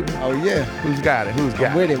peoples. Who's got it? Who's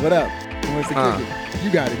got I'm with it? it. What up? Who wants to kick it?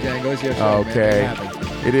 You got it, Django. It's your show, okay. Man.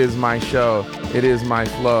 It is my show. It is my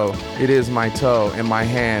flow. It is my toe in my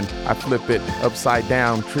hand. I flip it upside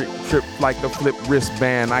down, trip like a flip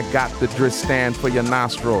wristband. I got the drist stand for your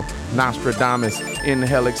nostril. Nostradamus,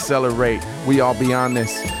 inhale, accelerate. We all beyond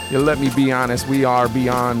this. You let me be honest, we are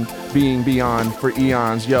beyond being beyond for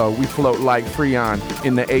eons. Yo, we float like Freon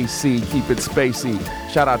in the AC, keep it spacey.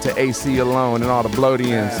 Shout out to AC alone and all the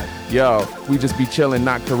Bloatians. Yo, we just be chillin',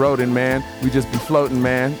 not corroding, man. We just be floating,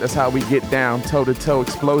 man. That's how we get down, toe-to-toe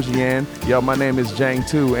explosion. Yo, my name is Jang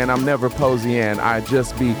too, and I'm never posing. I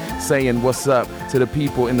just be saying what's up to the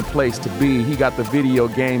people in the place to be. He got the video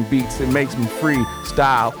game beats. It makes me free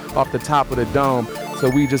style off the top of the dome. So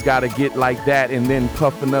we just gotta get like that and then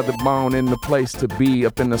puff another bone in the place to be.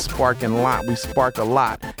 Up in the sparking lot, we spark a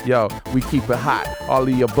lot. Yo, we keep it hot, all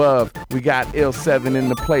the above. We got Ill7 in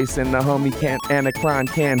the place and the homie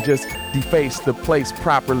Anacron can just deface the place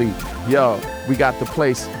properly. Yo, we got the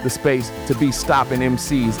place, the space to be stopping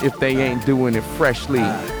MCs if they ain't doing it freshly.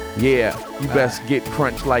 Yeah, you best get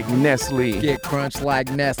crunched like Nestle. Get crunched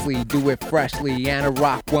like Nestle, do it freshly. Anna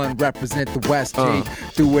Rock One, represent the West G.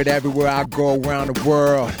 Do it everywhere I go around the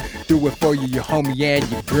world. Do it for you, your homie and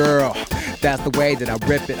your girl. That's the way that I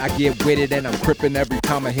rip it. I get with it and I'm crippin' every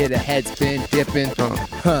time I hit a head spin, dipping.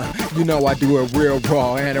 You know I do it real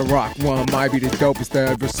raw. Anna Rock One might be the dopest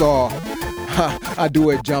I ever saw. I do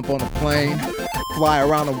it, jump on a plane, fly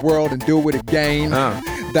around the world and do it again.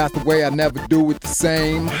 That's the way I never do it the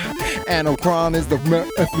same. Anacron is the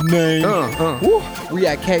name. We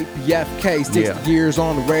at KPFK, 60 years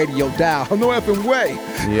on the radio dial. No effing way.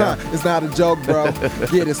 It's not a joke, bro.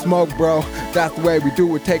 Get it smoked, bro. That's the way we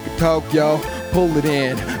do it. Take a toke, yo. Pull it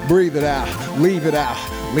in, breathe it out, leave it out.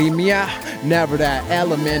 Leave me out, never that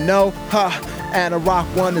element, no. Anna Rock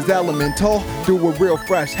One is elemental. Do it real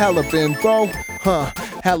fresh, hella been, bro.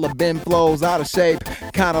 Hella bin flows out of shape,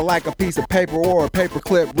 kinda like a piece of paper or a paper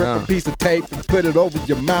clip. Rip a piece of tape and put it over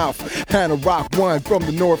your mouth. Anna Rock One, from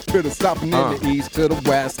the north to the south and in the east to the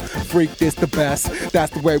west. Freak this the best,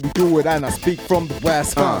 that's the way we do it, and I speak from the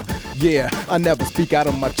west. Yeah, I never speak out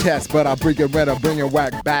of my chest, but I bring it red, I bring it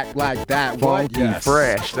whack back like that. Funky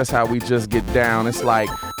fresh, that's how we just get down. It's like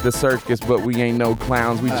the circus, but we ain't no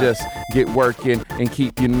clowns. We just get working and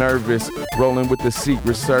keep you nervous. Rolling with the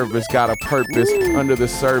Secret Service, got a purpose under the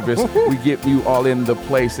service. We get you all in the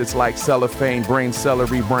place. It's like cellophane, brain,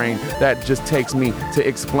 celery brain. That just takes me to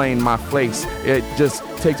explain my place. It just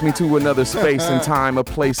takes me to another space and time, a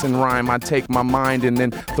place and rhyme. I take my mind and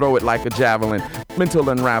then throw it like a javelin. Mental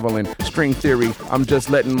unraveling, string theory. I'm just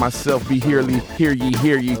letting myself be hear ye.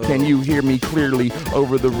 Can you hear me clearly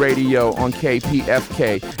over the radio on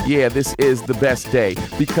KPFK? Yeah, this is the best day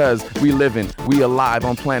because we living, we alive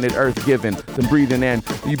on planet Earth giving, then breathing in.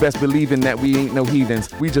 You best believing that we ain't no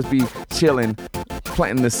heathens. We just be chilling,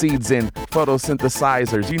 planting the seeds in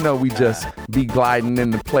photosynthesizers. You know we just be gliding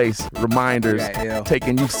in the place. Reminders,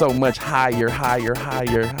 taking you so much higher.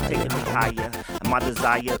 Taking me higher. My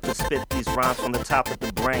desire to spit these rhymes from the top of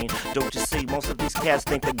the brain. Don't you see, most of these cats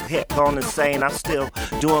think they hit gone insane. I'm still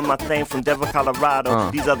doing my thing from Denver,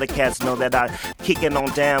 Colorado. These other cats know that I kicking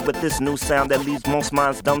on down with this new sound that leaves most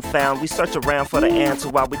minds dumbfound. We search around for the answer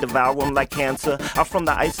while we devour them like cancer. I'm from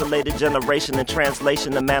the isolated generation. In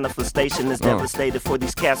translation, the manifestation is devastated for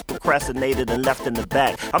these cats procrastinated and left in the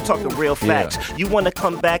back. I'm talking real facts. You want to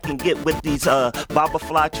come back and get with these Baba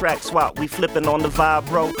Fly tracks while we flipping on the vibe,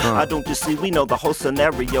 bro? Don't you see, we know the whole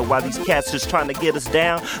scenario while these cats just trying to get us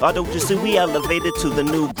down. Don't you see, we elevated to the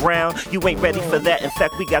new ground. You ain't ready for that. In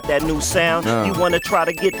fact, we got that new sound. You want to try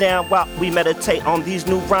to get down while we meditate on these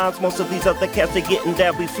new rhymes. Most of these other cats are getting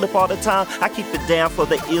down. We flip all the time. I keep it down for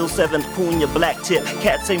the Ill7 Cunha Black Tip.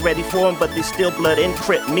 Cats ain't ready for them, but they still blood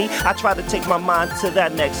encrypt me. I try to take my mind to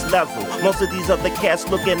that next level. Most of these other cats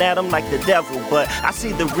looking at them like the devil, but I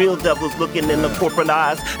see the real devils looking in the corporate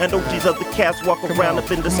eyes. And don't these other cats walk around up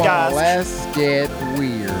in disguise. Let's get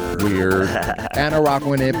weird. Anna Rock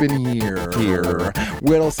One up in here.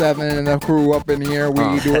 Whittle 7 and the crew up in here.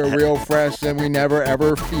 We do it real fresh and we never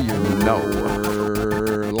ever fear. No.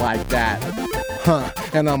 Like that.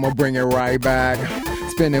 And I'ma bring it right back.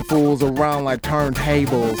 Spinning fools around like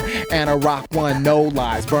turntables. Anna Rock One, no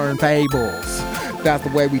lies, burn fables. That's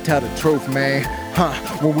the way we tell the truth, man.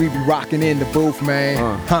 When we be rocking in the booth, man.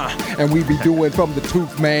 And we be doing from the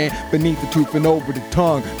tooth, man. Beneath the tooth and over the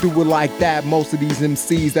tongue. Do it like that. Most of these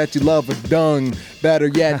MCs that you love are dung. Better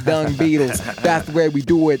yet, dung beetles. That's the way we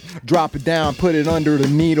do it. Drop it down, put it under the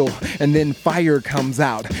needle, and then fire comes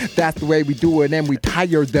out. That's the way we do it, and we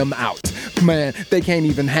tire them out. Man, they can't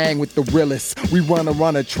even hang with the realest. We run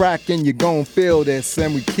a track and you gon' feel this,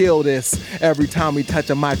 and we kill this every time we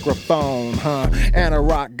touch a microphone, Anna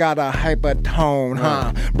Rock got a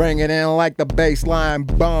hypertone, bring it in like the baseline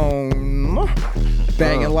bone.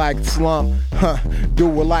 Banging like slump, do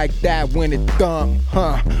it like that when it thump,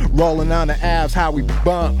 rolling on the abs, how we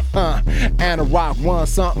bump, and a rock one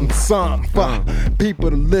something, people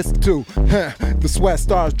to listen to, the sweat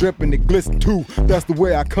starts dripping, it glisten too, that's the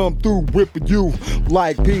way I come through, whipping you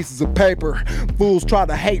like pieces of paper, fools try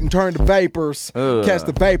to hate and turn to vapors, catch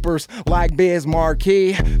the vapors like Biz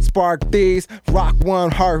Marquee, spark these, rock one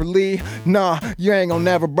Harley, nah, you ain't gonna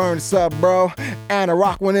never burn this up, bro, and a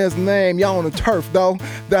rock one is the name, y'all on the turf though,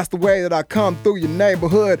 that's the way that I come through your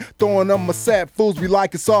neighborhood, throwing up my set, fools be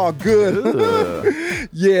like it's all good.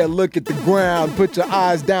 Yeah, look at the ground, put your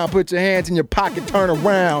eyes down, put your hands in your pocket, turn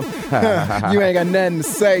around. You ain't got nothing to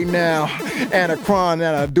say now. Anacron, and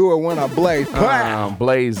I do it when I blaze.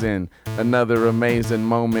 Blazing, another amazing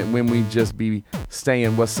moment when we just be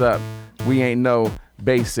saying what's up. We ain't no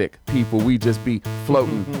basic people, we just be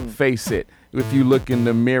floating, face it. If you look in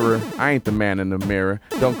the mirror, I ain't the man in the mirror.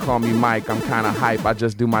 Don't call me Mike, I'm kinda hype. I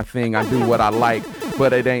just do my thing, I do what I like.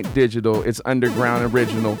 But it ain't digital, it's underground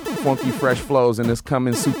original. Funky fresh flows and it's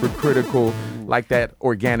coming super critical like that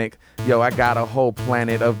organic. Yo, I got a whole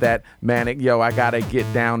planet of that manic. Yo, I gotta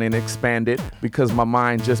get down and expand it because my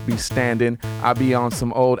mind just be standing. I be on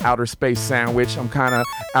some old outer space sandwich. I'm kinda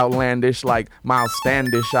outlandish like Miles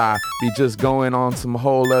Standish. I be just going on some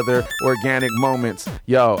whole other organic moments.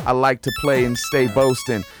 Yo, I like to play and stay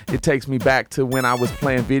boasting. It takes me back to when I was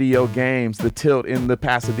playing video games, the tilt in the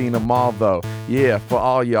Pasadena Mall though. Yeah, for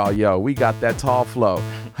all y'all, yo, we got that tall flow.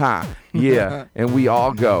 Yeah, and we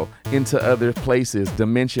all go into other places,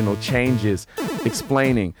 dimensional changes,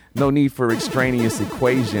 explaining, no need for extraneous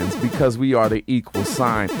equations because we are the equal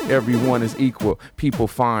sign. Everyone is equal. People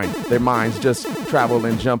find their minds just travel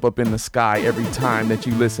and jump up in the sky every time that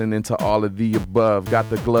you listen into all of the above. Got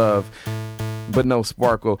the glove, but no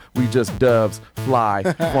sparkle. We just doves, fly,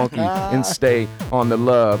 funky, and stay on the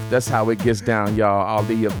love. That's how it gets down, y'all. All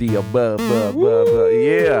the above.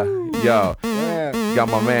 Yeah, yo. Got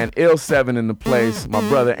my man Ill7 in the place, my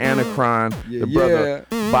brother Anacron, the brother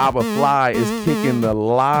Baba Fly is kicking the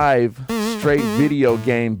live straight video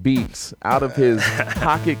game beats out of his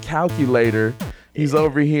pocket calculator. He's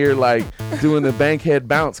over here like doing the bankhead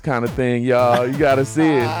bounce kind of thing, y'all. You gotta see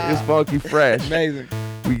it. It's funky fresh. Amazing.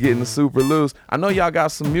 We getting super loose. I know y'all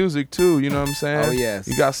got some music too, you know what I'm saying? Oh, yes.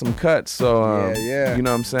 You got some cuts, so you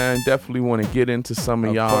know what I'm saying? Definitely want to get into some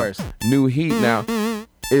of y'all new heat now.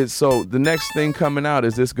 So the next thing coming out,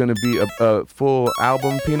 is this going to be a full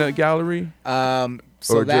album, Peanut Gallery?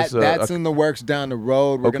 So that's in the works down the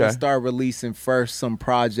road. We're going to start releasing first some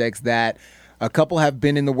projects that a couple have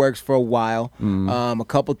been in the works for a while. A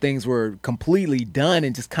couple things were completely done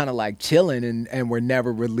and just kind of like chilling and were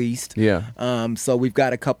never released. Yeah. So we've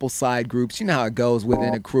got a couple side groups. You know how it goes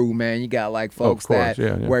within a crew, man. You got like folks that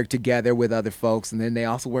work together with other folks, and then they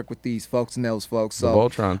also work with these folks and those folks. So the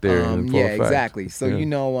Voltron theory. Yeah, exactly. So you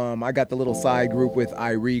know, I got the little side group with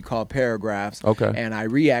Irie called Paragraphs. Okay. And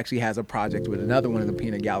Irie actually has a project with another one of the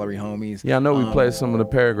Peanut Gallery homies. Yeah, I know we played some of the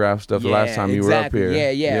Paragraph stuff the last time you were up here.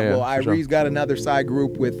 Yeah. Well, Irie's got another side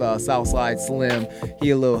group with Southside Slim. He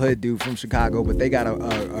a little hood dude from Chicago, but they got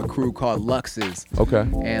a crew called Luxes. Okay.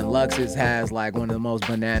 And Luxes has like one of the most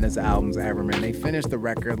bananas albums ever, man. They finished the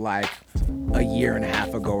record like a year and a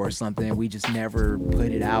half ago or something. We just never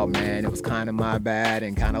put it out, man. It was kind of my bad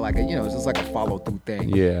and kind of like it's just like a follow through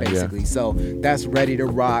thing, basically. So that's ready to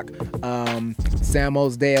rock.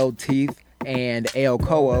 Samos Dale Teeth and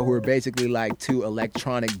Aokoa, who are basically like two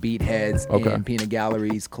electronic beat heads in Peanut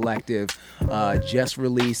Gallery's collective, just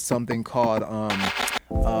released something called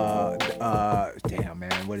damn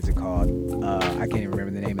man, what is it called? I can't even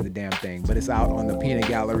remember the name of the damn thing, but it's out on the Peanut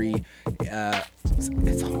Gallery. It's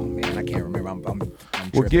I can't remember. I'm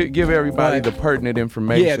well, give everybody the pertinent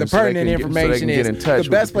information. Yeah, the pertinent information is get in touch the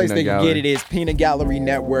best place they can Gallery. get it is Peanut Gallery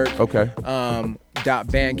Network. Okay.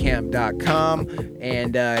 .bandcamp.com,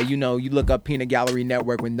 and you look up Peanut Gallery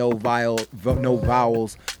Network with no vowels,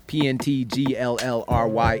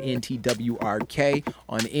 PNTGLLRYNTWRK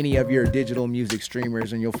on any of your digital music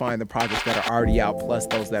streamers, and you'll find the projects that are already out plus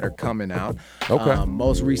those that are coming out. Okay.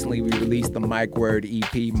 Most recently, we released the Mike Word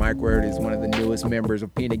EP. Mike Word is one of the newest members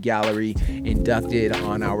of Peanut Gallery, inducted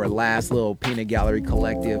on our last little Peanut Gallery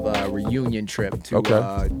collective reunion trip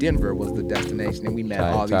to Denver was the destination, and we met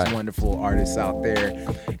all these wonderful artists out there,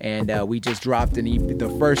 and we just dropped an EP, the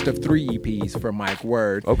first of 3 EPs for Mike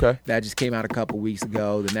Word. Okay. That just came out a couple weeks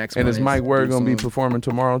ago. The next and one is Mike Word going to be performing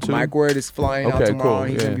tomorrow too? Mike Word is flying out tomorrow. Cool.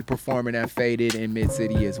 He's going to be performing at Faded in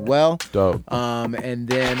Mid-City as well. Dope. And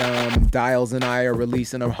then Dials and I are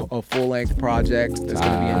releasing a full-length project that's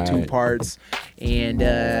going to be in 2 parts.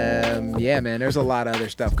 And yeah, man, there's a lot of other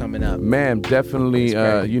stuff coming up. Man, definitely,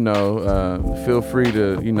 feel free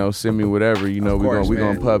to, send me whatever. We're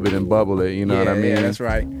gonna pub it and bubble it. You know what I mean? Yeah, that's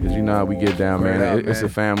right. Because you know how we get down, man. It's a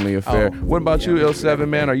family affair. What about you, Ill7,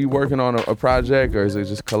 man? Are you working on a project, or is it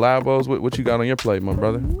just collabos? What you got on your plate, my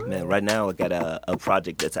brother? Man, right now I got a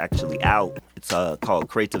project that's actually out. It's called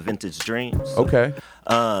Creative Vintage Dreams. Okay.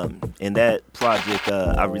 And that project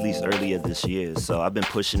I released earlier this year, so I've been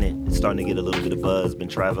pushing it. It's starting to get a little bit of buzz. Been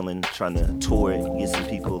traveling, trying to tour it, get some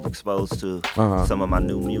people exposed to some of my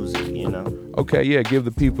new music, Okay, yeah, give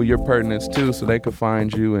the people your pertinence too, so they can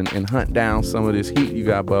find you and hunt down some of this heat you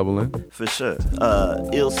got bubbling. For sure.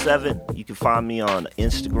 Ill7, you can find me on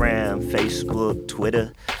Instagram, Facebook,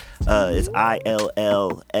 Twitter. It's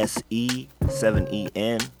ILLSE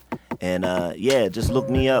 7EN. And just look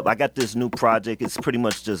me up. I got this new project. It's pretty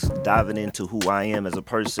much just diving into who I am as a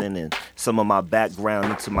person and some of my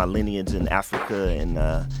background into my lineage in Africa and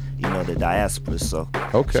the diaspora. So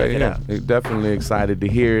okay, check it out. Definitely excited to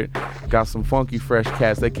hear it. Got some funky fresh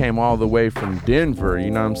cats. They came all the way from Denver.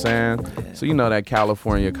 You know what I'm saying? Yeah. So that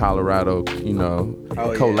California, Colorado,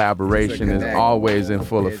 collaboration is always in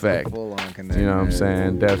full effect. You know what I'm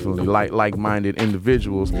saying? Definitely like-minded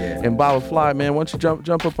individuals. Yeah. And Baba Fly, man, why don't you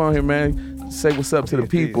jump up on here, man? Say what's up to the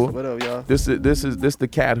people. What up, y'all? This is the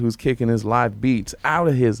cat who's kicking his live beats out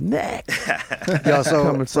of his neck. Yo,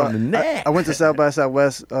 coming from the neck. I went to South by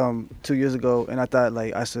Southwest 2 years ago, and I thought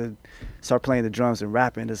I should start playing the drums and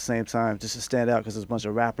rapping at the same time just to stand out because there's a bunch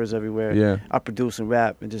of rappers everywhere. Yeah. I produce and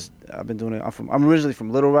rap and I've been doing it. I'm originally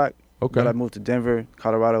from Little Rock. Okay. But I moved to Denver,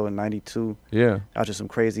 Colorado in '92. Yeah. After some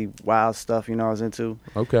crazy, wild stuff, I was into.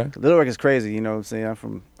 Okay. Little Rock is crazy, you know what I'm saying? I'm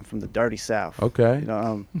from the dirty South. Okay.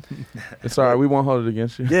 It's all right. We won't hold it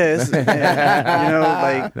against you. Yeah,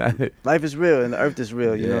 life is real and the earth is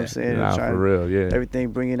real, you know what I'm saying? Nah, for real, yeah.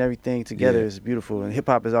 Bringing everything together is beautiful. And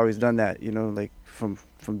hip-hop has always done that, from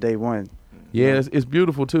day one. Yeah, it's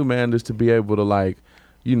beautiful too, man, just to be able to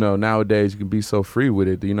nowadays you can be so free with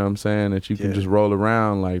it, you know what I'm saying, that you can just roll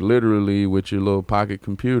around literally with your little pocket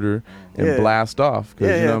computer and blast off.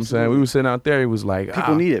 Because you know what I'm saying, we were sitting out there, it was like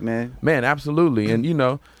people need it, man. Man, absolutely. And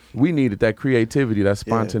we needed that creativity, that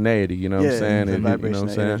spontaneity, you know what I'm saying? And you know what I'm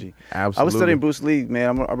saying? Energy. Absolutely. I was studying Bruce Lee, man.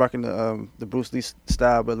 I'm rocking the Bruce Lee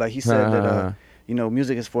style, but he said that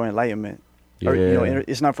music is for enlightenment. Yeah. Or,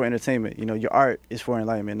 it's not for entertainment. Your art is for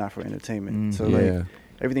enlightenment, not for entertainment. So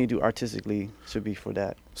everything you do artistically should be for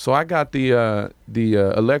that. So I got the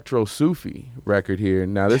Electro Sufi record here.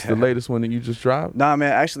 Now this is the latest one that you just dropped? Nah,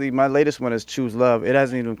 man. Actually, my latest one is Choose Love. It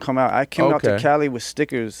hasn't even come out. I came out to Cali with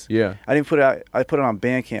stickers. Yeah. I didn't put it out. I put it on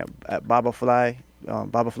Bandcamp at Babafly,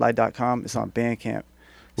 babafly.com. It's on Bandcamp.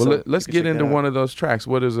 Well, so let's get into one of those tracks.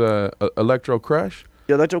 What is Electro Crush?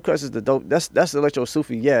 Yeah, Electro Crush is the dope. That's Electro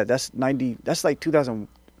Sufi. Yeah, that's 90. That's like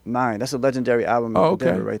 2009. That's a legendary album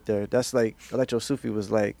right there. That's Electro Sufi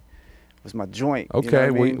was my joint. Okay, you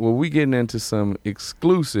know what I mean? we getting into some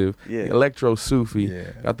exclusive Electro Sufi.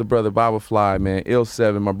 Yeah. Got the brother Baba Fly, man,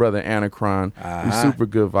 Ill7, my brother Anacron. We super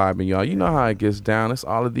good vibing, y'all. You know how it gets down. It's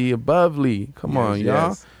all of the abovely. Come on,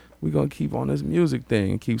 y'all. We're going to keep on this music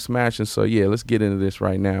thing and keep smashing. So, let's get into this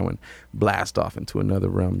right now and blast off into another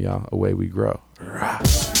realm, y'all. Away we grow. Rah.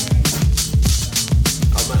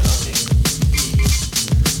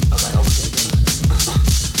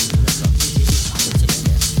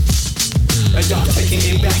 Y'all taking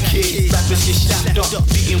it back, kids. Rappers get shot up,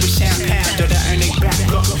 beating with champagne, though they earn they back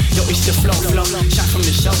up. Yo, it's the flow, shot from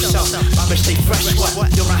the show. Rappers stay fresh, what?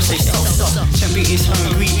 Your rhymes stay so. Champion is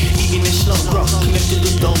hungry, eating it slow, bro. Connected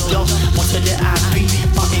to dodo, onto the IP,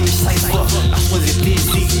 part in the cipher. That's when it's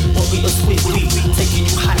busy, what we are swiftly, taking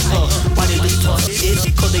you hyper. Why they talk it?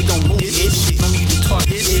 Cause they don't move it. Mommy, you talk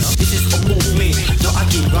it. This is a movement, no, I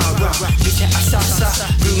get rah-rah. Bitch, asasa,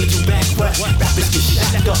 bringing you back, what? Rappers get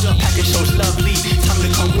shot up, package shows lovely. Time to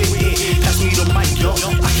come with it. Pass me the mic, yo.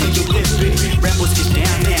 I can't get with it. Rappers get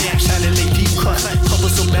down now. Shining like deep cut.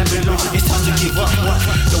 Covers of Babylon. It's time to give up.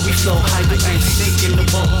 Yo, we flow high, but ain't sinking the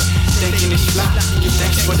boat. Thinking it's fly. Give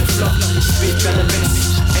thanks for the flow. Spit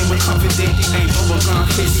relevance. Ain't with confident. Ain't bubblegum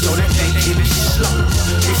kiss. Yo, that thing it is slow.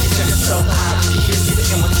 This is just so obvious.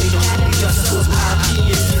 Imitator. Just so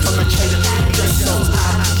obvious. From a trader. Just so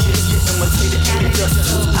obvious. Imitator. Just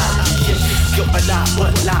so obvious. Yo, a lot,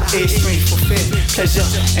 what lot is strength for fear, pleasure,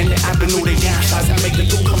 and the avenue they downsize and make a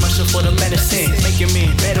new commercial for the medicine. Making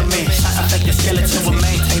me better man, side effect the skeleton will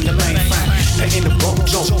maintain the mainframe. Petting the broke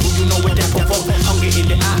joke, who you know what that provoke? Hunger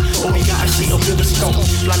in the eye, oh we gotta see a bigger scope.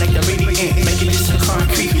 Fly like the radiant, making this a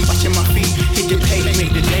concrete. Watching my feet hit the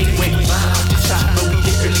pavement, the day went by the top, but we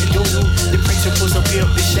didn't really do. The principles of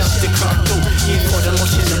build the shelf to come through. Yeah, for the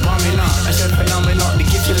motion of bombing on, as a phenomenon.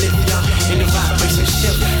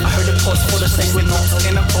 lost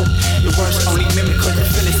in a hope. Your words only mimic cause the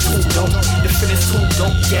feeling's too dope. The feeling's too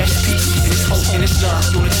dope, yeah, it's peace. And it's hope, and it's love,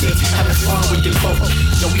 unity. Having fun with the quote.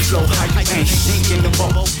 Yo, we flow high, ain't sinking the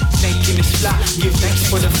boat. Thinking it's fly, give thanks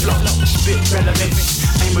for the flow. Spit relevant,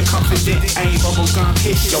 ain't but confident. Ain't bubblegum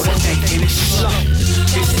hit, yo, I'm thinking it's slow.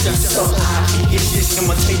 It's just so obvious. It's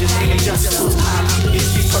imitators, ain't just so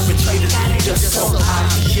obvious. These perpetrators, just so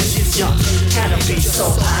obvious. It's young, gotta be so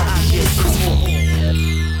obvious. Come on.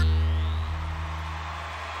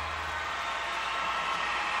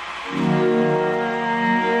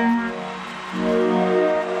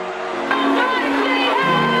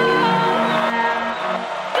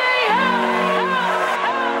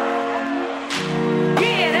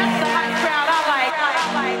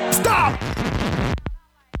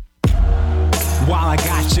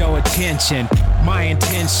 My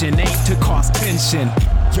intention ain't to cause tension.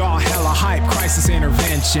 Y'all hella hype, crisis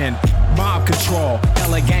intervention. Mob control,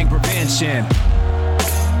 LA gang prevention.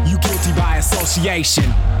 You guilty by association.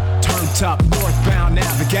 Turned up northbound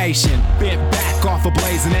navigation. Bent back off a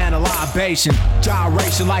blazing and a libation.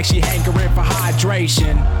 Gyration like she hankering for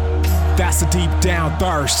hydration. That's a deep down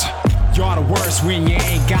thirst. Y'all the worst when you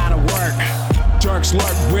ain't gotta work. Jerks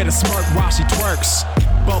lurk with a smirk while she twerks.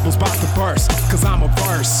 Bubbles bout to burst, cause I'm a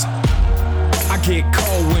verse. I get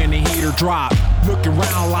cold when the heater drop. Look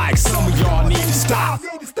around like some of y'all need to stop.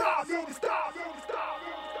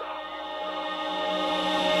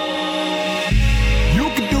 You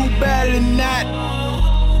can do better than that.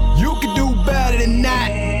 You can do better than that.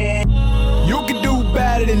 You can do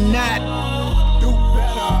better than that. Do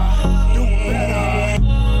better, do better.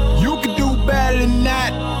 You can do better than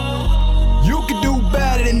that. You can do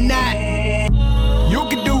better than that. You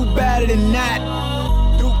can do better than that.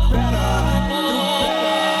 Do better.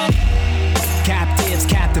 Captives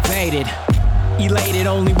captivated, elated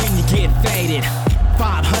only when you get faded.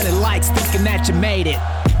 500 likes thinking that you made it.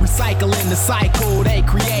 Recycling the cycle they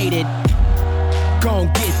created. Gon'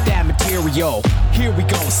 get that material. Here we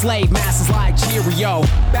go, slave masters like Cheerio.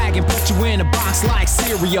 Bag and put you in a box like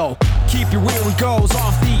cereal. Keep your weary goals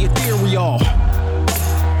off the ethereal.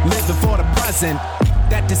 Living for the present.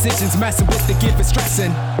 That decision's messing with the gift and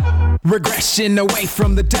stressing. Regression away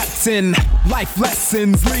from the depths in life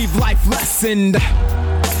lessons, leave life lessened.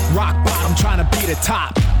 Rock bottom trying to be the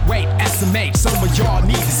top. Wait, SMH, some of y'all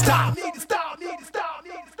need to stop.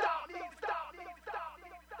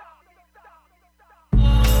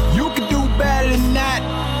 You can do better than that.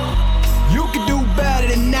 You can do better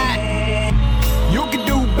than that. You can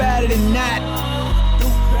do better than that. Do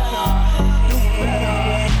better, do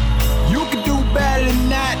better. You can do better than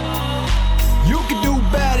that. You can do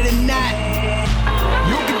better than that.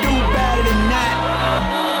 You can do better than that.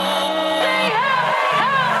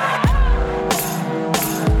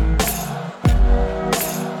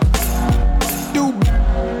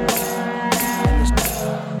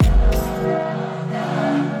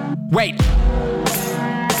 Wait.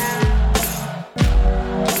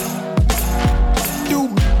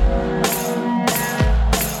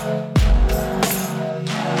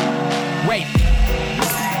 Wait.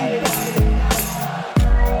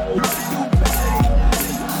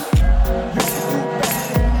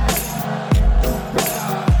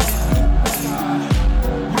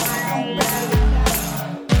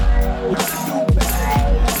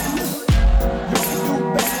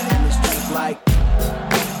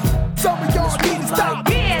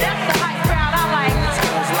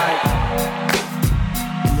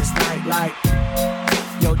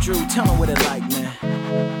 Tell me what it like, man.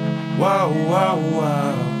 Wow, wow,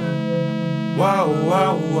 wow. Wow,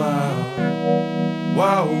 wow, wow.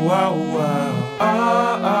 Wow, wow, wow.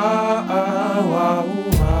 Wow,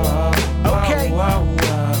 wow. Okay, wow,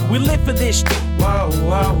 wow. We live for this. Wow,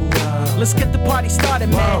 wow, wow. Let's get the party started,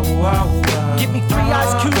 man. Wow, wow, wow. Give me 3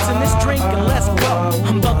 ice cubes in this drink and let's go.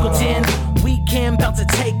 I'm buckled in. Weekend about to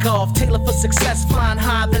take off. Tailored for success, flying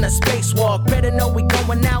higher than a spacewalk. Better know we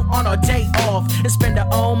going out on our day off and spend our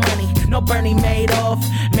own money. No Bernie Madoff.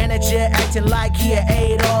 Manager acting like he a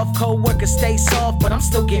Adolf. Co-workers stay soft, but I'm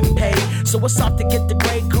still getting paid. So it's off to get the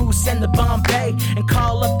Grey Goose and the Bombay and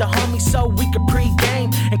call up the homies so we could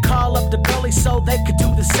pre-game and call up the girlies so they could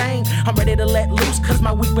do the same. I'm ready to let loose cause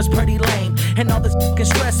my week was pretty lame. And all this fucking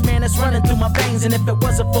stress, man, it's running through my veins. And if it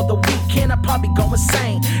wasn't for the weekend, I'd probably go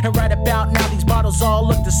insane. And right about now, these bottles all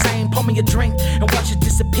look the same. Pour me a drink and watch it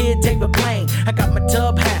disappear, David Blaine. I got my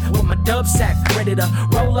dub hat with my dub sack, ready to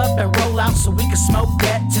roll up and roll out so we can smoke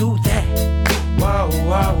that, do that. Wow,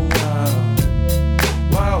 wow, wow.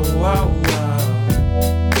 Wow, wow, wow.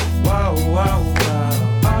 Wow, wow, wow.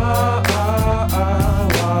 Wow,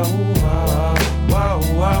 wow, wow. Wow,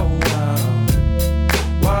 wow, wow.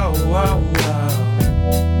 Wow, wow, wow.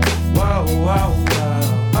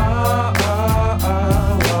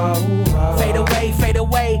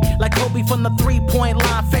 3-point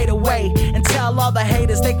line fade away. And tell all the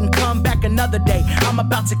haters they can come back another day. I'm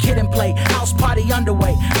about to kid and play, house party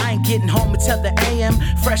underway. I ain't getting home until the AM.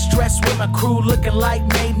 Fresh dressed with my crew looking like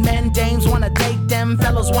made men. Dames wanna date them,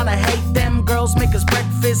 fellas wanna hate them. Girls make us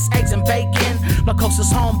breakfast, eggs and bacon. My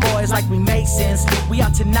closest homeboys like we Masons. We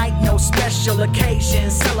out tonight, no special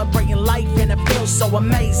occasions. Celebrating life and it feels so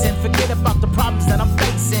amazing. Forget about the problems that I'm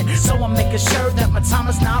facing. So I'm making sure that my time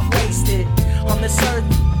is not wasted on this earth.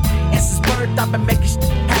 And since birth, I've been making shit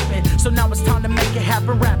happen. So now it's time to make it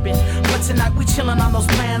happen rapping. But tonight we chillin' on those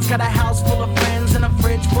plans. Got a house full of friends and a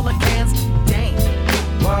fridge full of cans. Dang.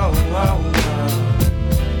 Whoa, whoa, whoa.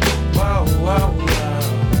 Whoa, whoa, whoa.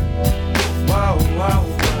 Whoa, whoa,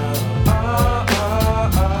 whoa. Oh, oh,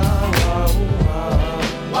 oh, oh, oh.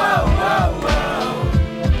 Whoa, whoa, whoa.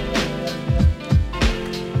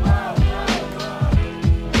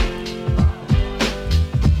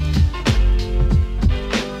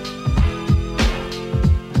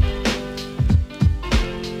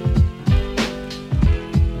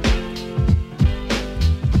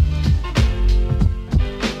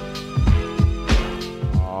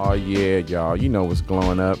 Oh yeah, y'all, you know what's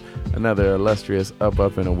glowing up. Another illustrious up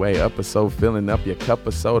and away episode, filling up your cup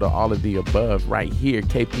of soda, all of the above right here.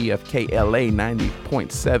 KPFK LA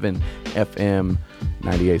 90.7 FM,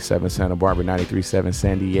 98.7 Santa Barbara, 93.7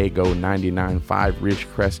 San Diego, 99.5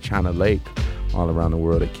 Ridgecrest, China Lake, all around the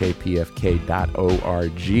world at kpfk.org.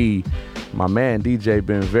 My man DJ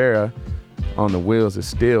Ben Vera on the wheels is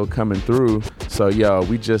still coming through. So yo,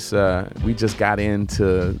 we just got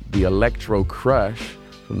into the Electro Crush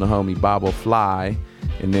from the homie Bobble Fly,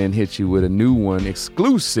 and then hit you with a new one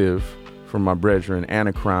exclusive from my brethren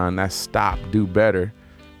Anacron. That's Stop, Do Better.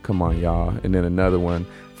 Come on, y'all. And then another one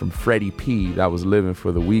from Freddie P. that was Living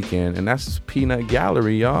for the Weekend, and that's Peanut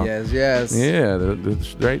Gallery, y'all. Yes, yes. Yeah, the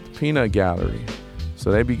straight Peanut Gallery. So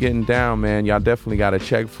they be getting down, man. Y'all definitely got to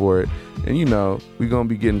check for it. And, you know, we're going to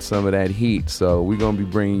be getting some of that heat. So we're going to be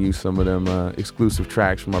bringing you some of them exclusive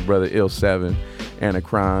tracks from my brother Ill7,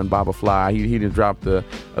 Anacron, Baba Fly. He done dropped the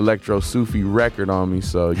Electro Sufi record on me.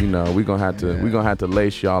 So, you know, we're going to have to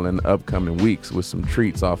lace y'all in the upcoming weeks with some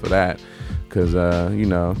treats off of that. Because, you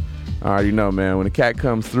know, I already know, man, when the cat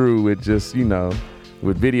comes through with just, you know,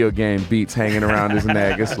 with video game beats hanging around his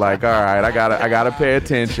neck, it's like, all right, I gotta pay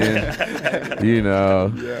attention, you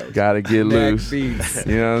know, gotta get Neck loose. beats.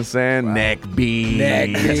 You know what I'm saying? Wow. Neck beats. Neck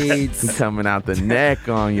beats. He coming out the neck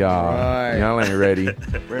on y'all. Right. Y'all ain't ready.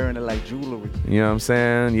 Wearing it like jewelry. You know what I'm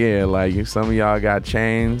saying? Yeah, like some of y'all got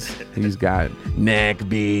chains. He's got neck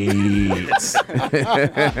beats.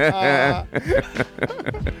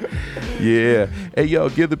 Yeah. Hey, yo,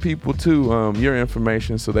 give the people too your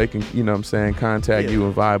information so they can, you know what I'm saying, contact you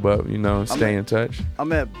and vibe up, you know, and stay in touch.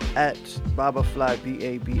 I'm at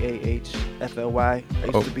Babafly, BABAHFLY. I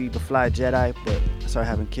used to be the Fly Jedi, but I started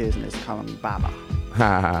having kids and it's calling me Baba.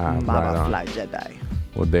 Baba Fly Jedi.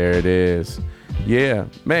 Well, there it is. Yeah,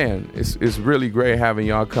 man, it's really great having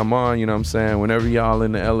y'all come on, you know what I'm saying? Whenever y'all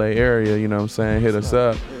in the LA area, you know what I'm saying, hit us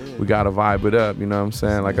up. We got to vibe it up, you know what I'm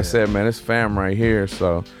saying? Like I said, man, it's fam right here,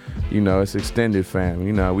 so, you know, it's extended fam.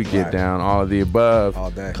 You know, we get down all of the above.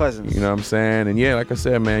 All day. Cousins. You know what I'm saying? And yeah, like I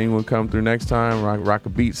said, man, you want to come through next time, rock a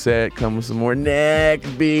beat set, come with some more neck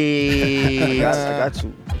beats. I got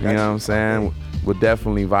you. You know what I'm saying? We'll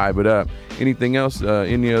definitely vibe it up. Anything else?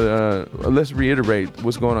 Any other? Let's reiterate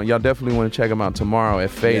what's going on. Y'all definitely want to check them out tomorrow at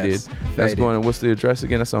Faded. Yes, That's Faded. going on. What's the address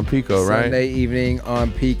again? That's on Pico, right? Sunday evening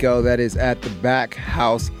on Pico. That is at the Back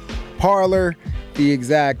House Parlor. The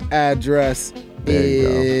exact address is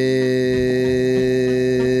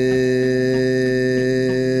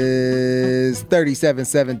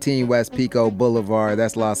 3717 West Pico Boulevard.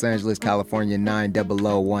 That's Los Angeles, California,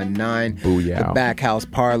 90019. Booyah. The Back House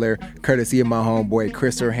Parlor, courtesy of my homeboy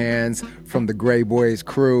Chris Hands from the Gray Boys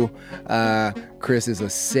crew. Chris is a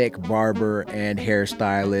sick barber and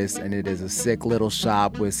hairstylist, and it is a sick little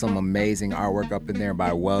shop with some amazing artwork up in there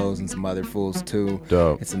by Woes and some other fools too.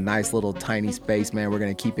 Dope. It's a nice little tiny space, man. We're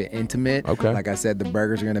gonna keep it intimate. Okay. Like I said, the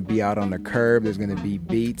burgers are gonna be out on the curb. There's gonna be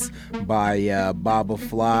beats by Baba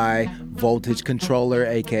Fly, Voltage Controller,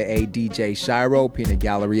 aka DJ Shiro, Peanut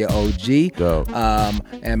Galleria OG. Dope.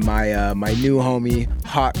 And my new homie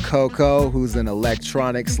Hot Coco, who's an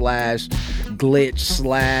electronic /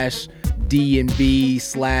 glitch / D&B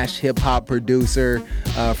 / hip hop producer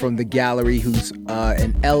from the Gallery, who's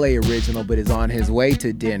an LA original but is on his way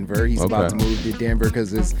to Denver. He's about to move to Denver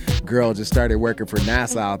because his girl just started working for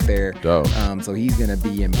NASA out there. Dope. So he's gonna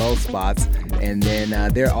be in both spots. And then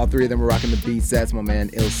all three of them are rocking the beat sets. My man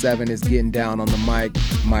Ill7 is getting down on the mic.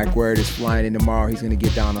 Mike Word is flying in tomorrow. He's gonna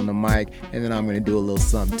get down on the mic, and then I'm gonna do a little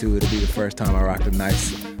something too. It'll be the first time I rock a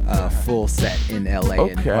nice full set in LA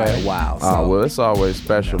in quite a while. So. Oh, well, it's always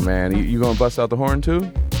special, man. You gonna bust out the horn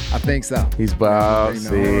too? I think so. He's busting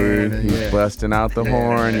out the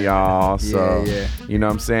horn, y'all. So, you know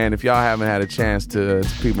what I'm saying? If y'all haven't had a chance to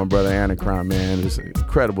peep my brother Anacron, man, it's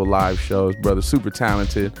incredible live shows. Brother, super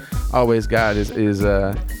talented. Always got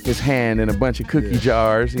his hand in a bunch of cookie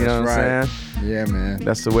jars, you know what I'm saying? Yeah, man.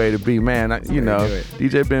 That's the way to be, man.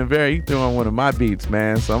 DJ Ben Very, he threw on one of my beats,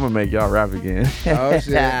 man, so I'm gonna make y'all rap again. Oh,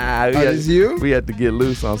 shit. It's you? We had to get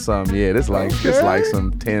loose on something. Yeah, it's like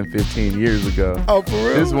some 10, 15 years ago. Oh, for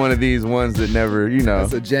real? This is one of these ones that never,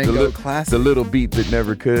 That's a Django classic. The little beat that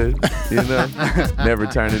never could, never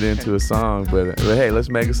turned it into a song. But hey, let's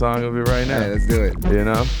make a song of it right now. Hey, let's do it.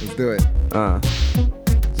 Let's do it.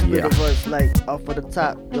 With a verse like off of the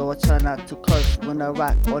top, yo, I try not to curse when I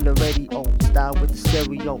rock on the radio. Style with the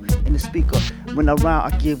stereo and the speaker. When I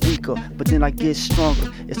rhyme, I get weaker, but then I get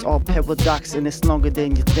stronger. It's all paradox and it's longer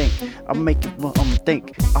than you think. I make it when I'm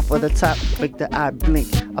think. Off of the top, make the eye blink.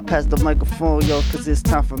 I pass the microphone, yo, cause it's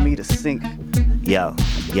time for me to sing. Yo.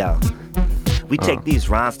 We take these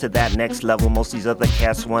rhymes to that next level. Most these other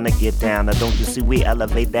cats wanna get down. Now don't you see we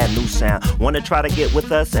elevate that new sound? Wanna try to get with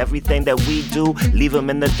us? Everything that we do, leave them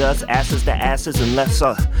in the dust, asses to asses, unless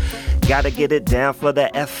gotta get it down for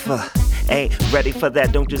the effort. Ain't ready for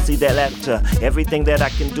that, don't you see that after everything that I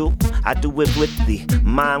can do, I do it with the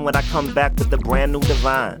mind when I come back with the brand new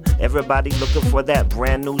divine. Everybody looking for that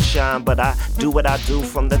brand new shine, but I do what I do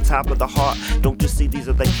from the top of the heart. Don't you see these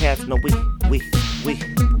are the cats? No,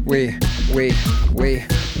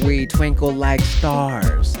 we twinkle like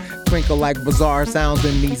stars. Twinkle like bizarre sounds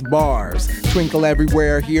in these bars. Twinkle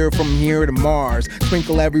everywhere, here from here to Mars.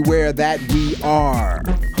 Twinkle everywhere that we are.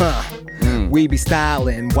 We be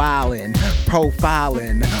styling, wildin',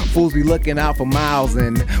 profiling. Fools be looking out for miles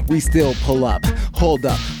and we still pull up. Hold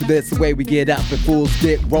up, this the way we get up. And fools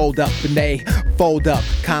get rolled up and they fold up,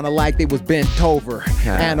 kinda like they was bent over.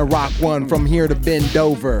 And a rock one from here to bend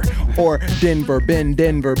over. Or Denver, bend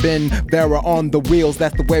Vera on the wheels.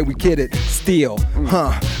 That's the way we get it. Steel,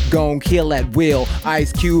 gon' kill at will.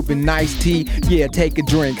 Ice Cube and iced tea, yeah, take a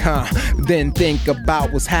drink, Then think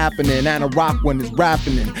about what's happening. And a rock one is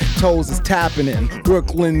rapping and toes is tapping in.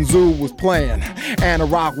 Brooklyn Zoo was playing, and a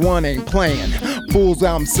rock one ain't playing. Fools,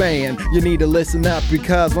 I'm saying, you need to listen up,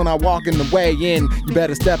 because when I walk in the way in, you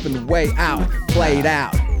better step in the way out. Play it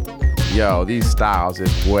out. Yo, these styles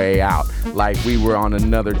is way out. Like we were on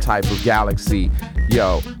another type of galaxy.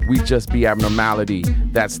 Yo, we just be abnormality.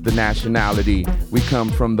 That's the nationality. We come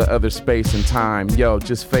from the other space and time. Yo,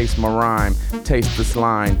 just face my rhyme. Taste this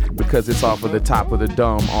line, because it's off of the top of the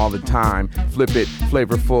dome all the time. Flip it,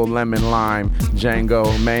 flavorful lemon lime.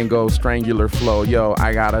 Django, mango, strangular flow. Yo,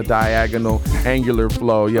 I got a diagonal, angular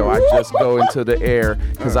flow. Yo, I just go into the air,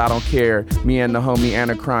 cause I don't care. Me and the homie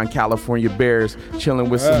Anacron, California Bears, chilling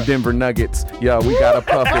with some Denver Nuggets. Yo, we got a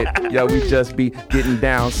puppet. Yo, we just be getting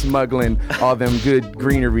down, smuggling all them good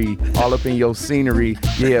greenery, all up in your scenery.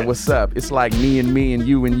 Yeah, what's up? It's like me and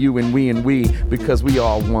you and we, because we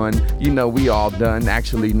all won. You know we all done.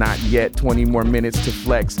 Actually, not yet. 20 more minutes to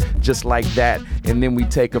flex, just like that. And then we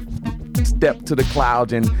take a step to the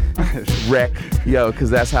clouds and wreck. Yo,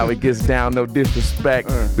 cause that's how it gets down. No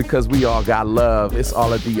disrespect, because we all got love. It's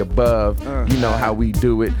all of the above. You know how we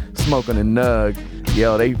do it. Smoking a nug.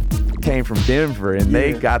 Yo, they came from Denver and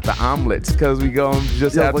they got the omelets, cause we gon'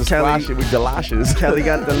 just have to squash it with galoshes. Kelly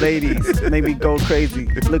got the ladies, made me go crazy,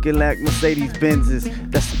 looking like Mercedes Benzes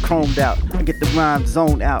that's chromed out. I get the rhyme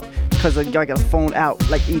zone out, cause I got a phone out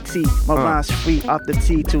like E.T. My rhymes free off the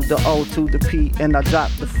T to the O to the P, and I drop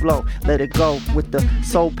the flow, let it go with the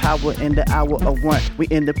soul power in the hour of one. We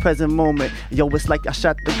in the present moment, yo, it's like I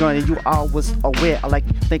shot the gun and you all was aware. I like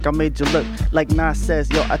think I made you look like Nas says,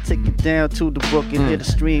 yo, I take you down to the brook and hear the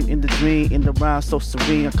stream in the dream, in the rhyme so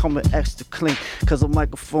serene. I'm coming extra clean, cause I'm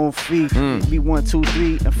microphone free. Me 1, 2,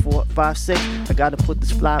 3, and 4, 5, 6. I gotta put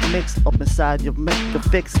this fly mix up inside your make the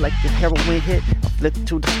fix like the heroin hit. I flip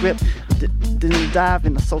to the script, then dive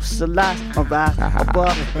and I socialize. I rise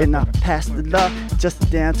above and I pass the love just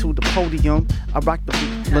down to the podium. I rock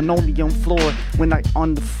the linoleum floor. When I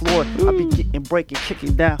on the floor, I be getting breaking,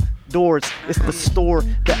 kicking down doors. It's the store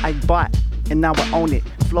that I bought, and now I own it.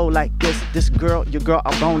 Flow like this girl, your girl,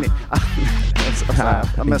 I own it.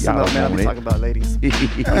 I'm messing up, man. I'm talking about ladies.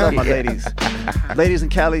 I love my ladies. Ladies in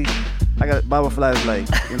Cali, I got Baba Fly's like,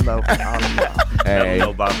 you know,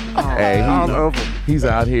 he's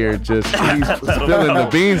out here just he's spilling the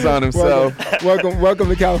beans on himself. Welcome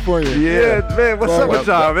to California. Yeah, man. What's up with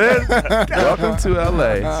y'all, man? Welcome to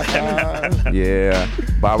LA. Yeah.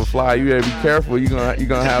 Baba Fly, you gotta be careful. You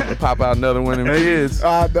gonna have to pop out another one of them kids.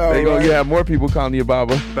 I know. You have more people calling you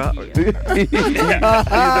Baba. That's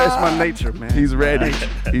my nature, man. He's ready.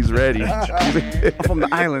 He's ready. I'm from the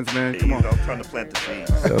islands, man. Come on. I'm trying to plant the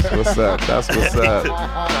seeds. That's what's up. That's what's up.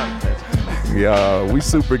 Yo, we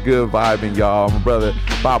super good vibing, y'all. My brother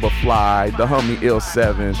Baba Fly, the homie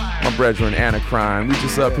Ill7, my brethren Anacrine. We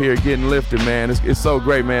just up here getting lifted, man. It's so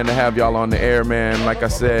great, man, to have y'all on the air, man. Like I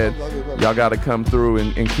said, y'all got to come through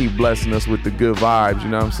and keep blessing us with the good vibes, you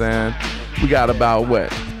know what I'm saying? We got about,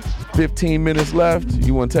 15 minutes left?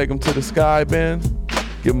 You want to take them to the sky, Ben?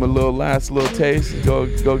 Give them a last little taste. Go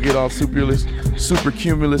get all super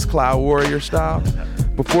cumulus Cloud Warrior style.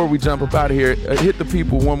 Before we jump up out of here, hit the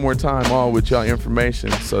people one more time, all with y'all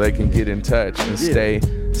information, so they can get in touch and stay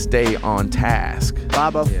on task.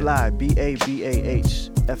 Baba Fly,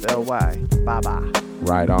 BABAHFLY, Baba.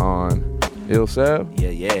 Right on. Ill7?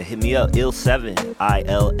 Yeah. Hit me up, Ill7,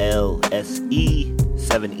 ILLSE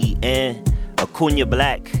 7EN. Acuna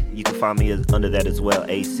Black. You can find me under that as well.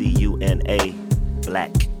 ACUNA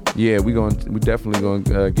Black. Yeah, we definitely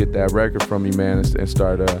gonna get that record from you, man, and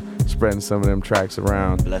start spreading some of them tracks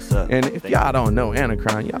around. Bless up. And if y'all don't know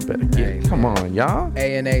Anacrine, y'all better get it. Come on, y'all.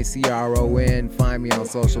 ANACRON. Find me on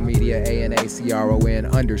social media,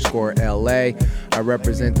 ANACRON_LA. I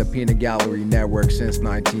represent the Peanut Gallery Network since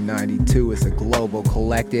 1992. It's a global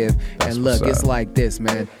collective. That's and look, what's it's up. like this,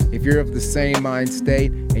 man. If you're of the same mind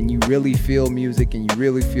state and you really feel music and you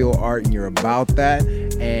really feel art and you're about that,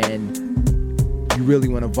 and you really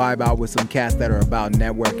want to vibe out with some cats that are about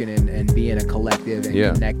networking and being a collective and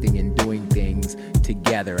connecting and doing things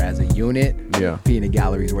together as a unit. Yeah. Peanut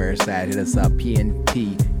Gallery is where it's at. Hit us up,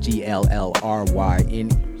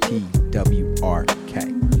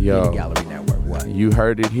 PNTGLLRYNETWRK. Yo. Peanut Gallery Network. What? You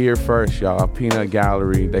heard it here first, y'all. Peanut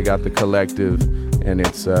Gallery, they got the collective, and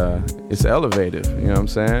it's elevative. You know what I'm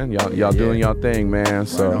saying? Y'all doing y'all thing, man.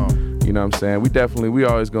 So. You know what I'm saying? We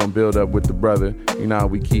always gonna build up with the brother. You know how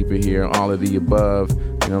we keep it here, all of the above. You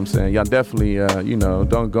know what I'm saying? Y'all definitely,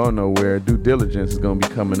 don't go nowhere. Due diligence is gonna be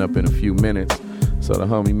coming up in a few minutes. So the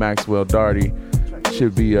homie Maxwell Darty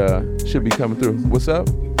should be coming through. What's up?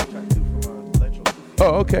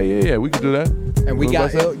 Oh, okay, yeah, we can do that. And we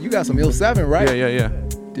got you got some Ill7, right? Yeah.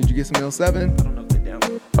 Did you get some Ill7?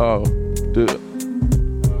 Oh, dude.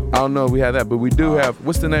 I don't know if we had that, but we do have.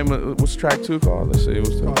 What's the name of what's track 2 called? Let's see.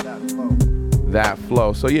 What's the That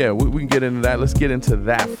Flow. So yeah, we can get into that. Let's get into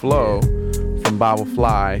That Flow from Baba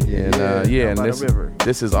Fly. And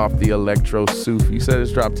this is off the Electro Sufi. You said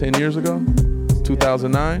it's dropped 10 years ago?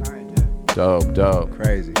 2009? Dope.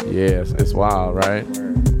 Crazy. Yeah, it's wild, right?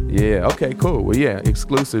 Yeah, okay, cool. Well, yeah,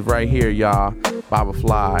 exclusive right here, y'all. Baba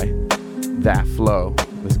Fly, That Flow.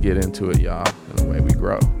 Let's get into it, y'all, and the way we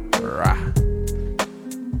grow. Rah.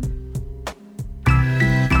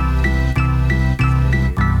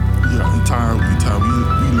 Time, we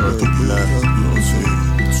know it's gonna be live, you know what I'm saying?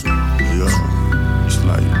 Yeah, it's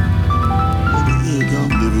like,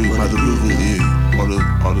 living by the river, all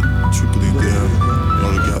the trickling down,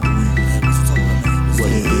 all the gathering. Yeah,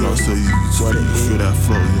 you know what I'm saying? You feel that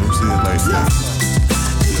flow, you know what I'm saying? Like,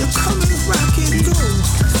 You're coming rocking through.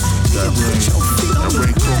 that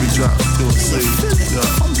rain coming drop, you know what I'm saying? Yeah.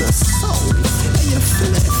 From the soul, and you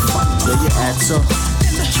feel it from the heart. So,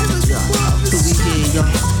 do we hear y'all?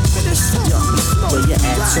 Where you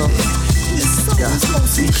at, so?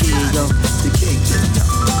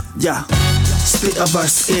 Yeah. Spit a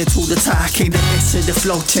verse into the tie, king the answer the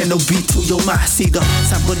flow, channel beat to your mind. See the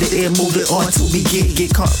sound of the air, move it on to begin.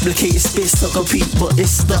 Get complicated, spit stuck on beat, but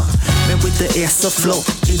it's stuck. Man with the air so flow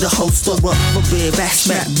in the whole store up. My bed back,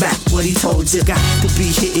 smack back what he told you. Got to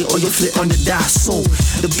be hitting or you flip on the die soon.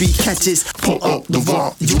 The beat catches, pull up the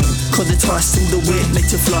volume. Cause it tossed through the wind,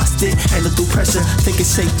 nature flossed it. Handle through pressure, take a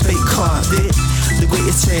shape, fake carved it. The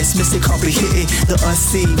greatest transmission can't be hitting. The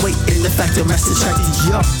unseen, waiting, the fact that master track is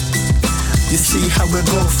up. You see how it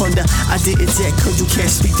go from the I didn't yet, cause you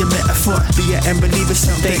can't speak the metaphor. Be an believer,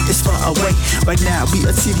 someday it's far away. Right now, be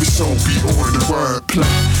a TV show, be on the wordplay.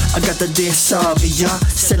 I got the dance sorry, y'all.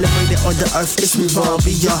 Celebrated on the earth, it's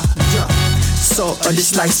revolving, y'all. So on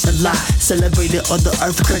this life's a lie. Celebrated on the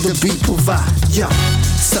earth, cause the beat provide, yeah.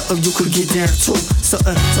 Something you could get down to.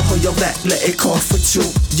 Something to hold your back, let it call for you,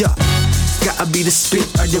 yeah. Gotta be the spit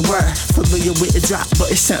of the word. Familiar with the drop,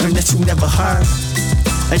 but it's something that you never heard.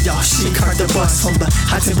 And y'all, she caught the bus from the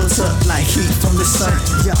high temperature like heat from the sun,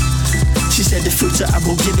 yeah. She said the future I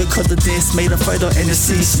will give it, cause the dance made her fertile and the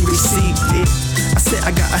seed she received it. I said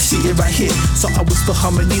I got she it right here, so I whisper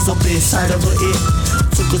harmonies up inside of her ear.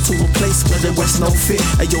 Took her to a place where there was no fear,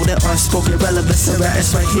 and yo, that unspoken relevance and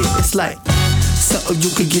it's right here. It's like something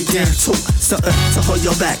you can get down to. Something to hold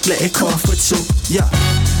your back, let it come for two. Yeah,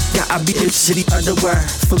 gotta be into the other word.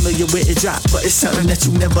 Familiar with it drop, but it's something that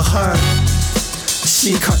you never heard.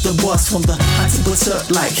 She caught the boss from the hot butter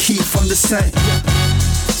like heat from the sun.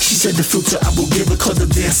 She said the future I will give her, cause the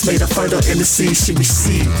dance made her further in the scene, she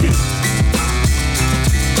received it.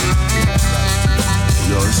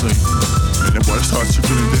 Yo, it's like, and that boy starts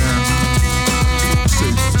trickling it down.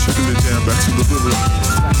 Say, trickling it down back to the river,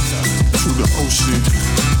 to the ocean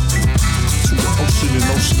and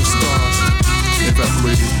ocean of stars.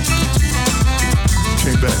 Evaporated,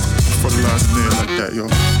 came back, fertilized in there like that, yo.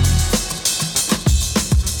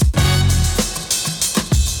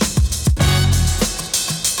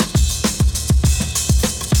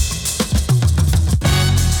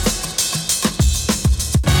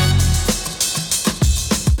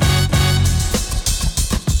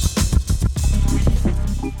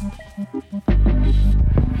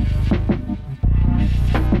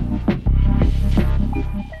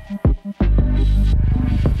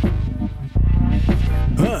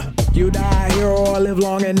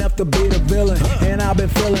 Long enough to be the villain, and I've been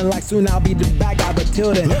feeling like soon I'll be the bad guy, but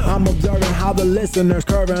till then I'm observing how the listeners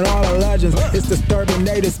curving all the legends. It's disturbing,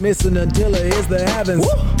 they dismissing until it hits the heavens.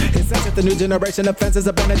 It's such that the new generation offenses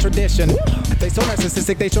have been a tradition. They so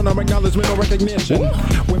narcissistic, they show no acknowledgement or recognition.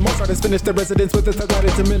 When most artists finish their residence with the third that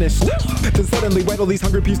it's diminished, then suddenly wait all these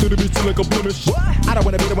hungry peas to the beach like a blemish. I don't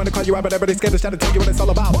wanna be the one to call you out, but everybody's scared to try to tell you what it's all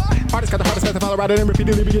about. Artists got the hardest path to follow out and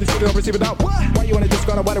repeatedly begin to shit and receive it out. Why you wanna just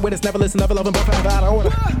go to water when it's never listen, never love them, both have out of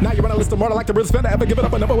order? Now you wanna list them more like the real spender, ever give it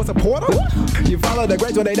up a number was a porter? You follow the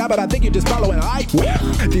grades when they die, but I think you just follow it hype.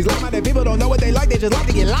 These like-minded people don't know what they like, they just like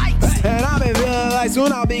to get likes. And I've been feeling like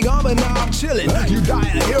soon I'll be gone, but now I'm chilling. You die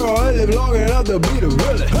a hero or live long enough to be the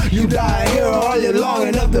villain. You die a hero or live long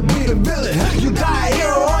enough to be the villain. You die a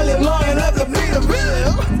hero or live long enough to be the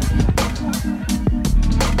villain.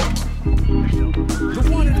 The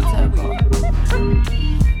one and only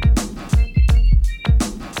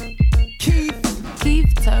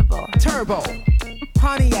Keith Turbo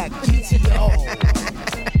Pontiac GTO.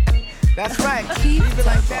 That's right, Keith leave it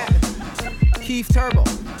like that. Keith Turbo,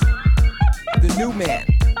 the new man.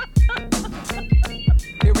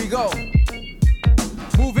 Here we go.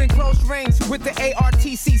 Moving close range with the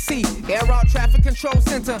ARTCC, Air Route Traffic Control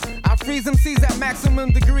Center. I freeze MCs at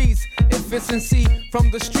maximum degrees. Efficiency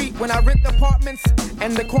from the street when I rent apartments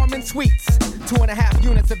and the Corman Suites. 2.5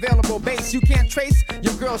 units available base. You can't trace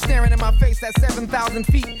your girl staring in my face at 7,000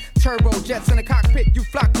 feet. Turbo jets in the cockpit. You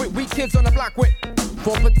flock with weak kids on the block with.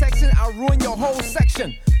 For protection, I'll ruin your whole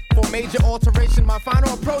section. For major alteration, my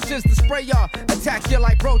final approach is to spray y'all, attack you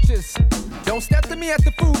like roaches. Don't step to me at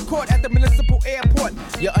the food court at the municipal airport.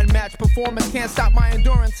 Your unmatched performance can't stop my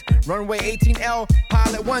endurance. Runway 18L,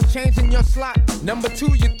 pilot 1, changing your slot. Number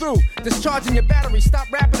 2, you're through, discharging your battery.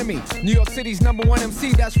 Stop rapping to me. New York City's #1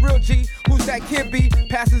 MC, that's real G. Who's that kid B?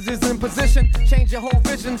 Passes is in position, change your whole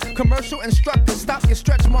vision. Commercial instructor, stop your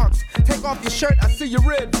stretch marks. Take off your shirt, I see your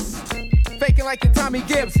ribs. Faking like you're Tommy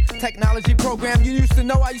Gibbs. Technology program you used to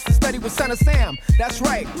know, I used to study with Son of Sam. That's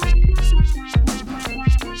right.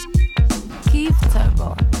 Keith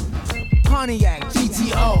Turbo Pontiac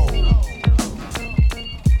GTO.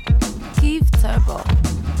 Keith Turbo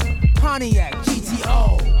Pontiac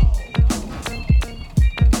GTO.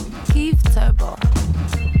 Keith Turbo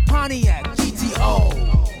Pontiac GTO.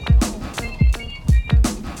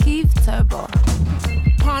 Keith Turbo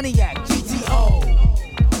Pontiac GTO.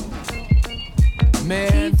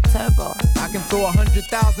 Man, Turbo. I can throw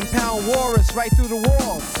 100,000-pound walrus right through the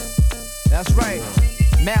walls. That's right.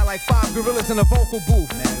 Mad like 5 gorillas in a vocal booth.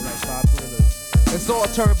 Mad like 5 gorillas. It's all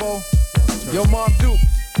Turbo. Yo, Mom Duke,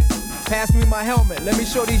 pass me my helmet. Let me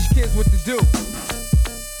show these kids what to do.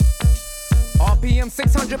 RPM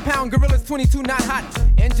 600-pound gorillas, 22 not hot.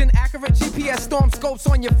 Engine accurate, GPS storm scopes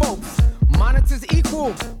on your folks. Monitors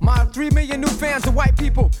equal my 3 million new fans of white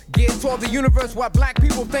people. Geared toward the universe while black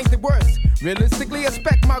people think the worst. Realistically,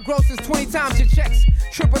 expect my gross is 20 times your checks.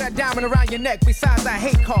 Triple that diamond around your neck. Besides, I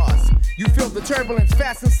hate cars. You feel the turbulence,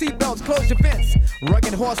 fasten seatbelts, close your vents.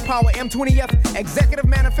 Rugged horsepower, M20F, executive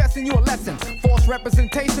manifesting you a lesson. False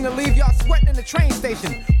representation to leave y'all sweating in the train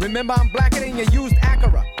station. Remember, I'm blacker than your used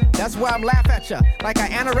Acura. That's why I'm laugh at ya, like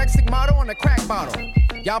an anorexic model on a crack bottle.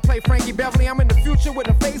 Y'all play Frankie Beverly, I'm in the future with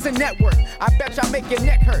a phasing network. I bet y'all make your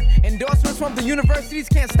neck hurt. Endorsements from the universities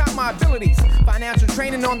can't stop my abilities. Financial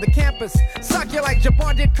training on the campus, suck you like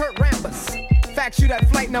Jabbar did Kurt Rambis. Fax you that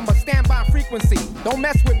flight number, standby frequency. Don't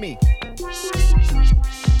mess with me.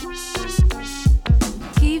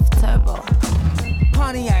 Keith Turbo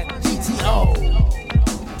Pontiac GTO.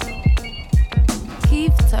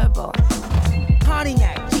 Keith Turbo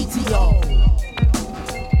Pontiac GTO.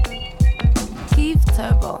 Keith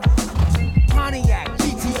Turbo. Pontiac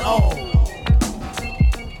GTO.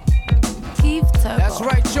 Keith Turbo. That's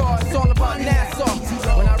right, y'all. It's all about Nassau.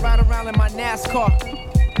 When I ride around in my NASCAR,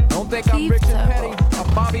 don't think I'm Richard Petty or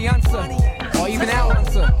Bobby Unser or even Al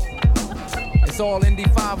Unser. It's all Indy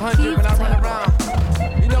 500 when I run around.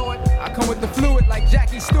 You know what? I come with the fluid like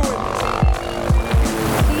Jackie Stewart.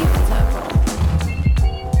 Keith Turbo.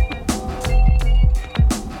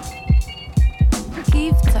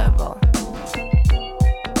 Keith Turbo.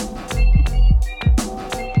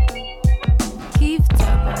 Keith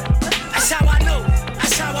Turbo. That's how I know.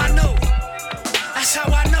 That's how I know. That's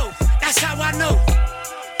how I know. That's how I know.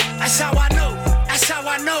 That's how I know. That's how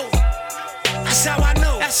I know. That's how I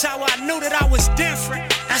know. That's how I knew that I was different.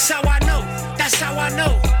 That's how I know. That's how I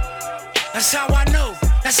know. That's how I know.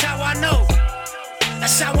 That's how I know.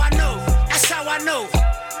 That's how I know. That's how I know.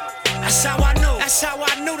 That's how I know. That's how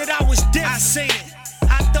I knew that I was different. I seen it.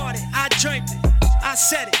 I thought it. I dreamed it. I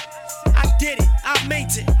said it. I did it. I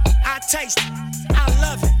made it. I taste it. I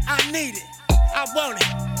love it. I need it. I want it.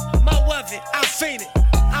 More of it. I fiend it.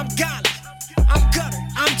 I'm godly. I'm gutter.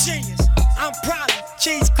 I'm genius. I'm proud of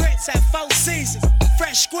cheese grits at 4 seasons.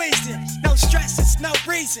 Fresh squeezed in. No stresses. No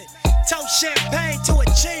reason. Toast champagne to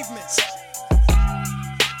achievements.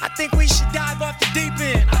 I think we should dive off the deep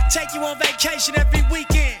end. I'll take you on vacation every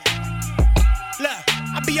weekend. Look,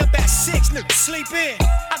 I'll be up at 6, nigga, sleep in.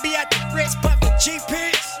 I'll be at the Ritz puffin'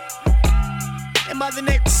 G-Pins. And mother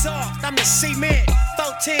nigga soft, I'm the cement.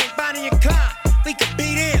 14, Bonnie and Clyde, we could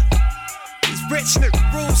beat in. These rich nigga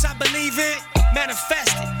rules I believe in,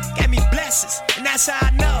 manifested, gave me blessings, and that's how I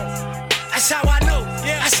know. That's how I know,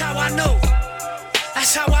 yeah, that's how I know.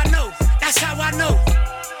 That's how I know, that's how I know.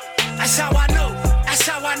 That's how I know, that's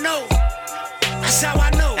how I know. That's how I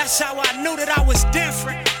know, that's how I knew that I was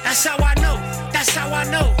different. That's how I know, that's how I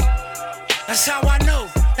know. That's how I know,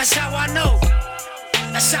 that's how I know.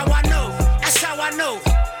 That's how I know, that's how I know.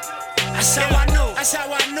 That's how I know, that's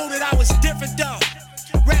how I knew that I was different though.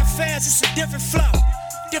 Rap fans, it's a different flow.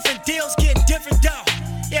 Different deals, getting different dough.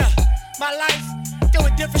 Yeah, my life,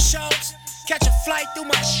 doing different shows. Catch a flight through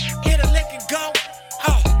my hit a lick and go.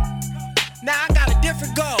 Oh, now I got a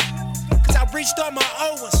different goal. Cause I reached all my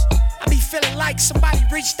overs. I be feeling like somebody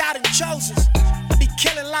reached out and chose us. I be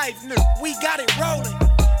killing life, nigga. We got it rolling.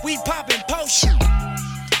 We popping potion.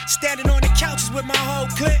 Standing on the couches with my whole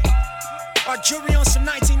clique. Or jewelry on some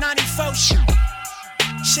 1994 shit.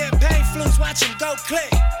 Champagne flutes, watch him go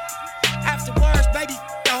click. Afterwards, baby,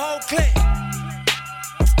 the whole clique.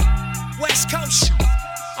 West Coast shit.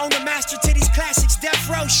 On the Master Titties Classics Death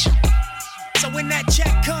Row shit. So when that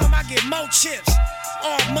check come, I get more chips.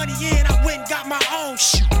 All money in, I went and got my own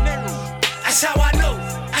shit. That's how I know.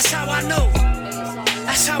 That's how I know.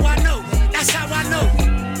 That's how I know. That's how I know.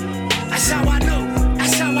 That's how I know.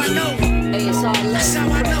 That's how I know. That's how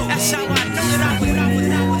I know. That's how I know that I would.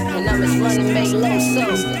 And I'm just running, make low so.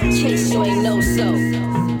 Chase you ain't no so.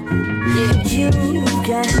 Yeah. You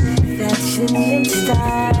got fashion and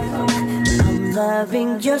style. I'm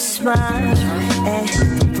loving your smile and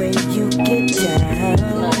the way you get down.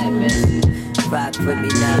 Rock with me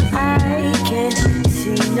now. I can't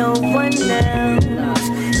see no one else.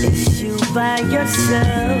 It's you by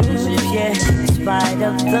yourself, yeah. In spite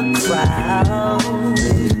of the crowd,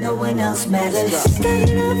 no one else matters.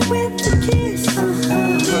 Started off with a kiss,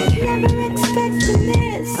 never expecting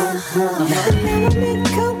this. And now I'm in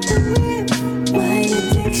coke and whip. My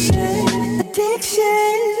addiction.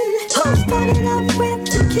 Started off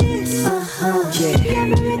with a kiss,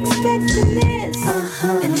 never expecting this.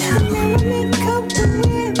 And now I'm in coke and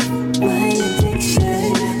whip. My addiction.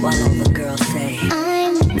 While all the girls say,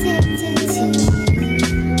 I'm addicted to you.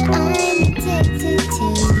 I'm addicted to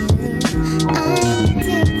you. I'm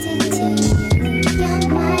addicted to you. You're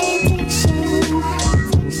my addiction.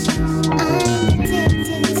 I'm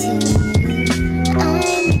addicted to you. I'm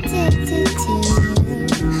addicted to you.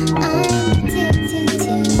 I'm addicted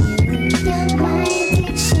to you. You're my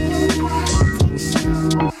addiction.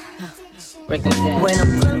 When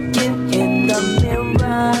I'm looking in the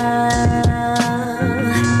mirror,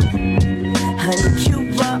 honey, you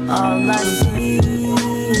are all I see.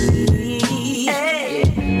 Hey.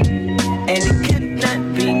 And it could not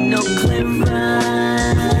be no clearer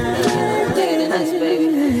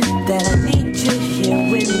that I need you here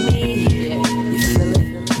with me. You feel it?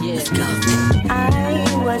 Let's go. I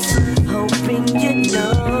was hoping you'd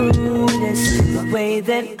notice the way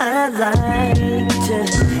that I like to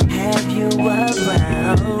have you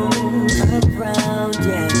around,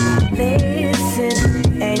 yeah. Listen,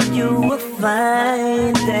 and you will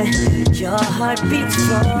find that you're heart beats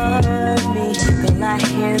for me. Girl, I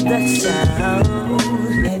hear the sound,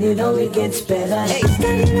 and it only gets better. Hey.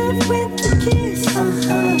 Starting off with a kiss,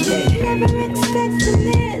 yeah. Never expecting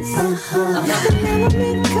this, But now I'm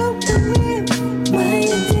in coke with my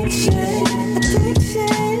addiction.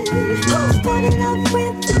 Starting off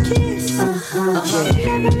with a kiss,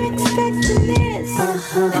 yeah. Never expecting this,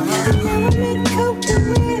 And now I'm in coke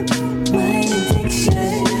with my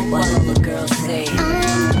addiction. While all the girls say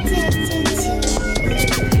I'm addicted to,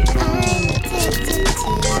 I'm addicted to,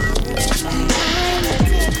 I'm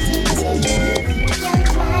addicted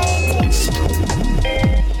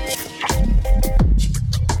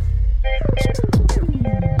to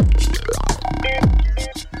you.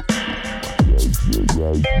 You're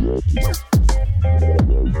my addiction.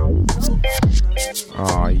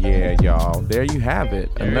 Oh yeah, y'all. There you have it.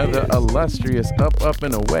 Another illustrious Up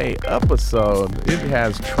and Away episode. It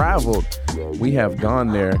has traveled. We have gone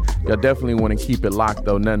there. Y'all definitely want to keep it locked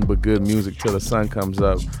though. Nothing but good music till the sun comes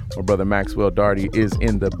up. My brother Maxwell Darty is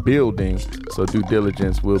in the building. So due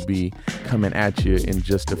diligence will be coming at you in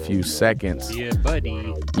just a few seconds. Yeah,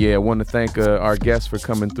 buddy. Yeah, I want to thank our guests for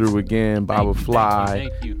coming through again. Baba Fly,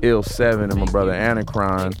 Ill 7, and my brother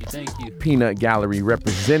Anacron. Thank you. Peanut Gallery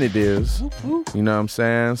representatives. You know what I'm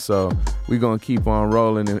saying? So we're going to keep on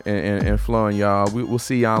rolling and flowing, y'all. We'll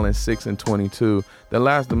see y'all in 6 and 22. Them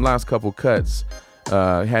last couple cuts,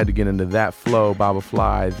 had to get into that flow. Baba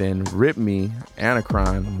Fly, then Rip Me,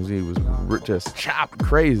 Anacron. He was just chopped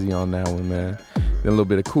crazy on that one, man. Then a little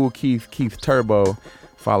bit of Cool Keith Turbo,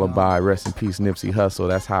 followed by Rest in Peace Nipsey Hussle.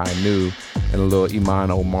 That's How I Knew. And a little Iman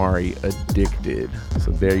Omari, Addicted.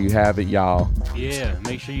 So there you have it, y'all. Yeah,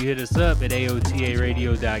 make sure you hit us up at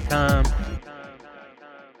AOTARadio.com.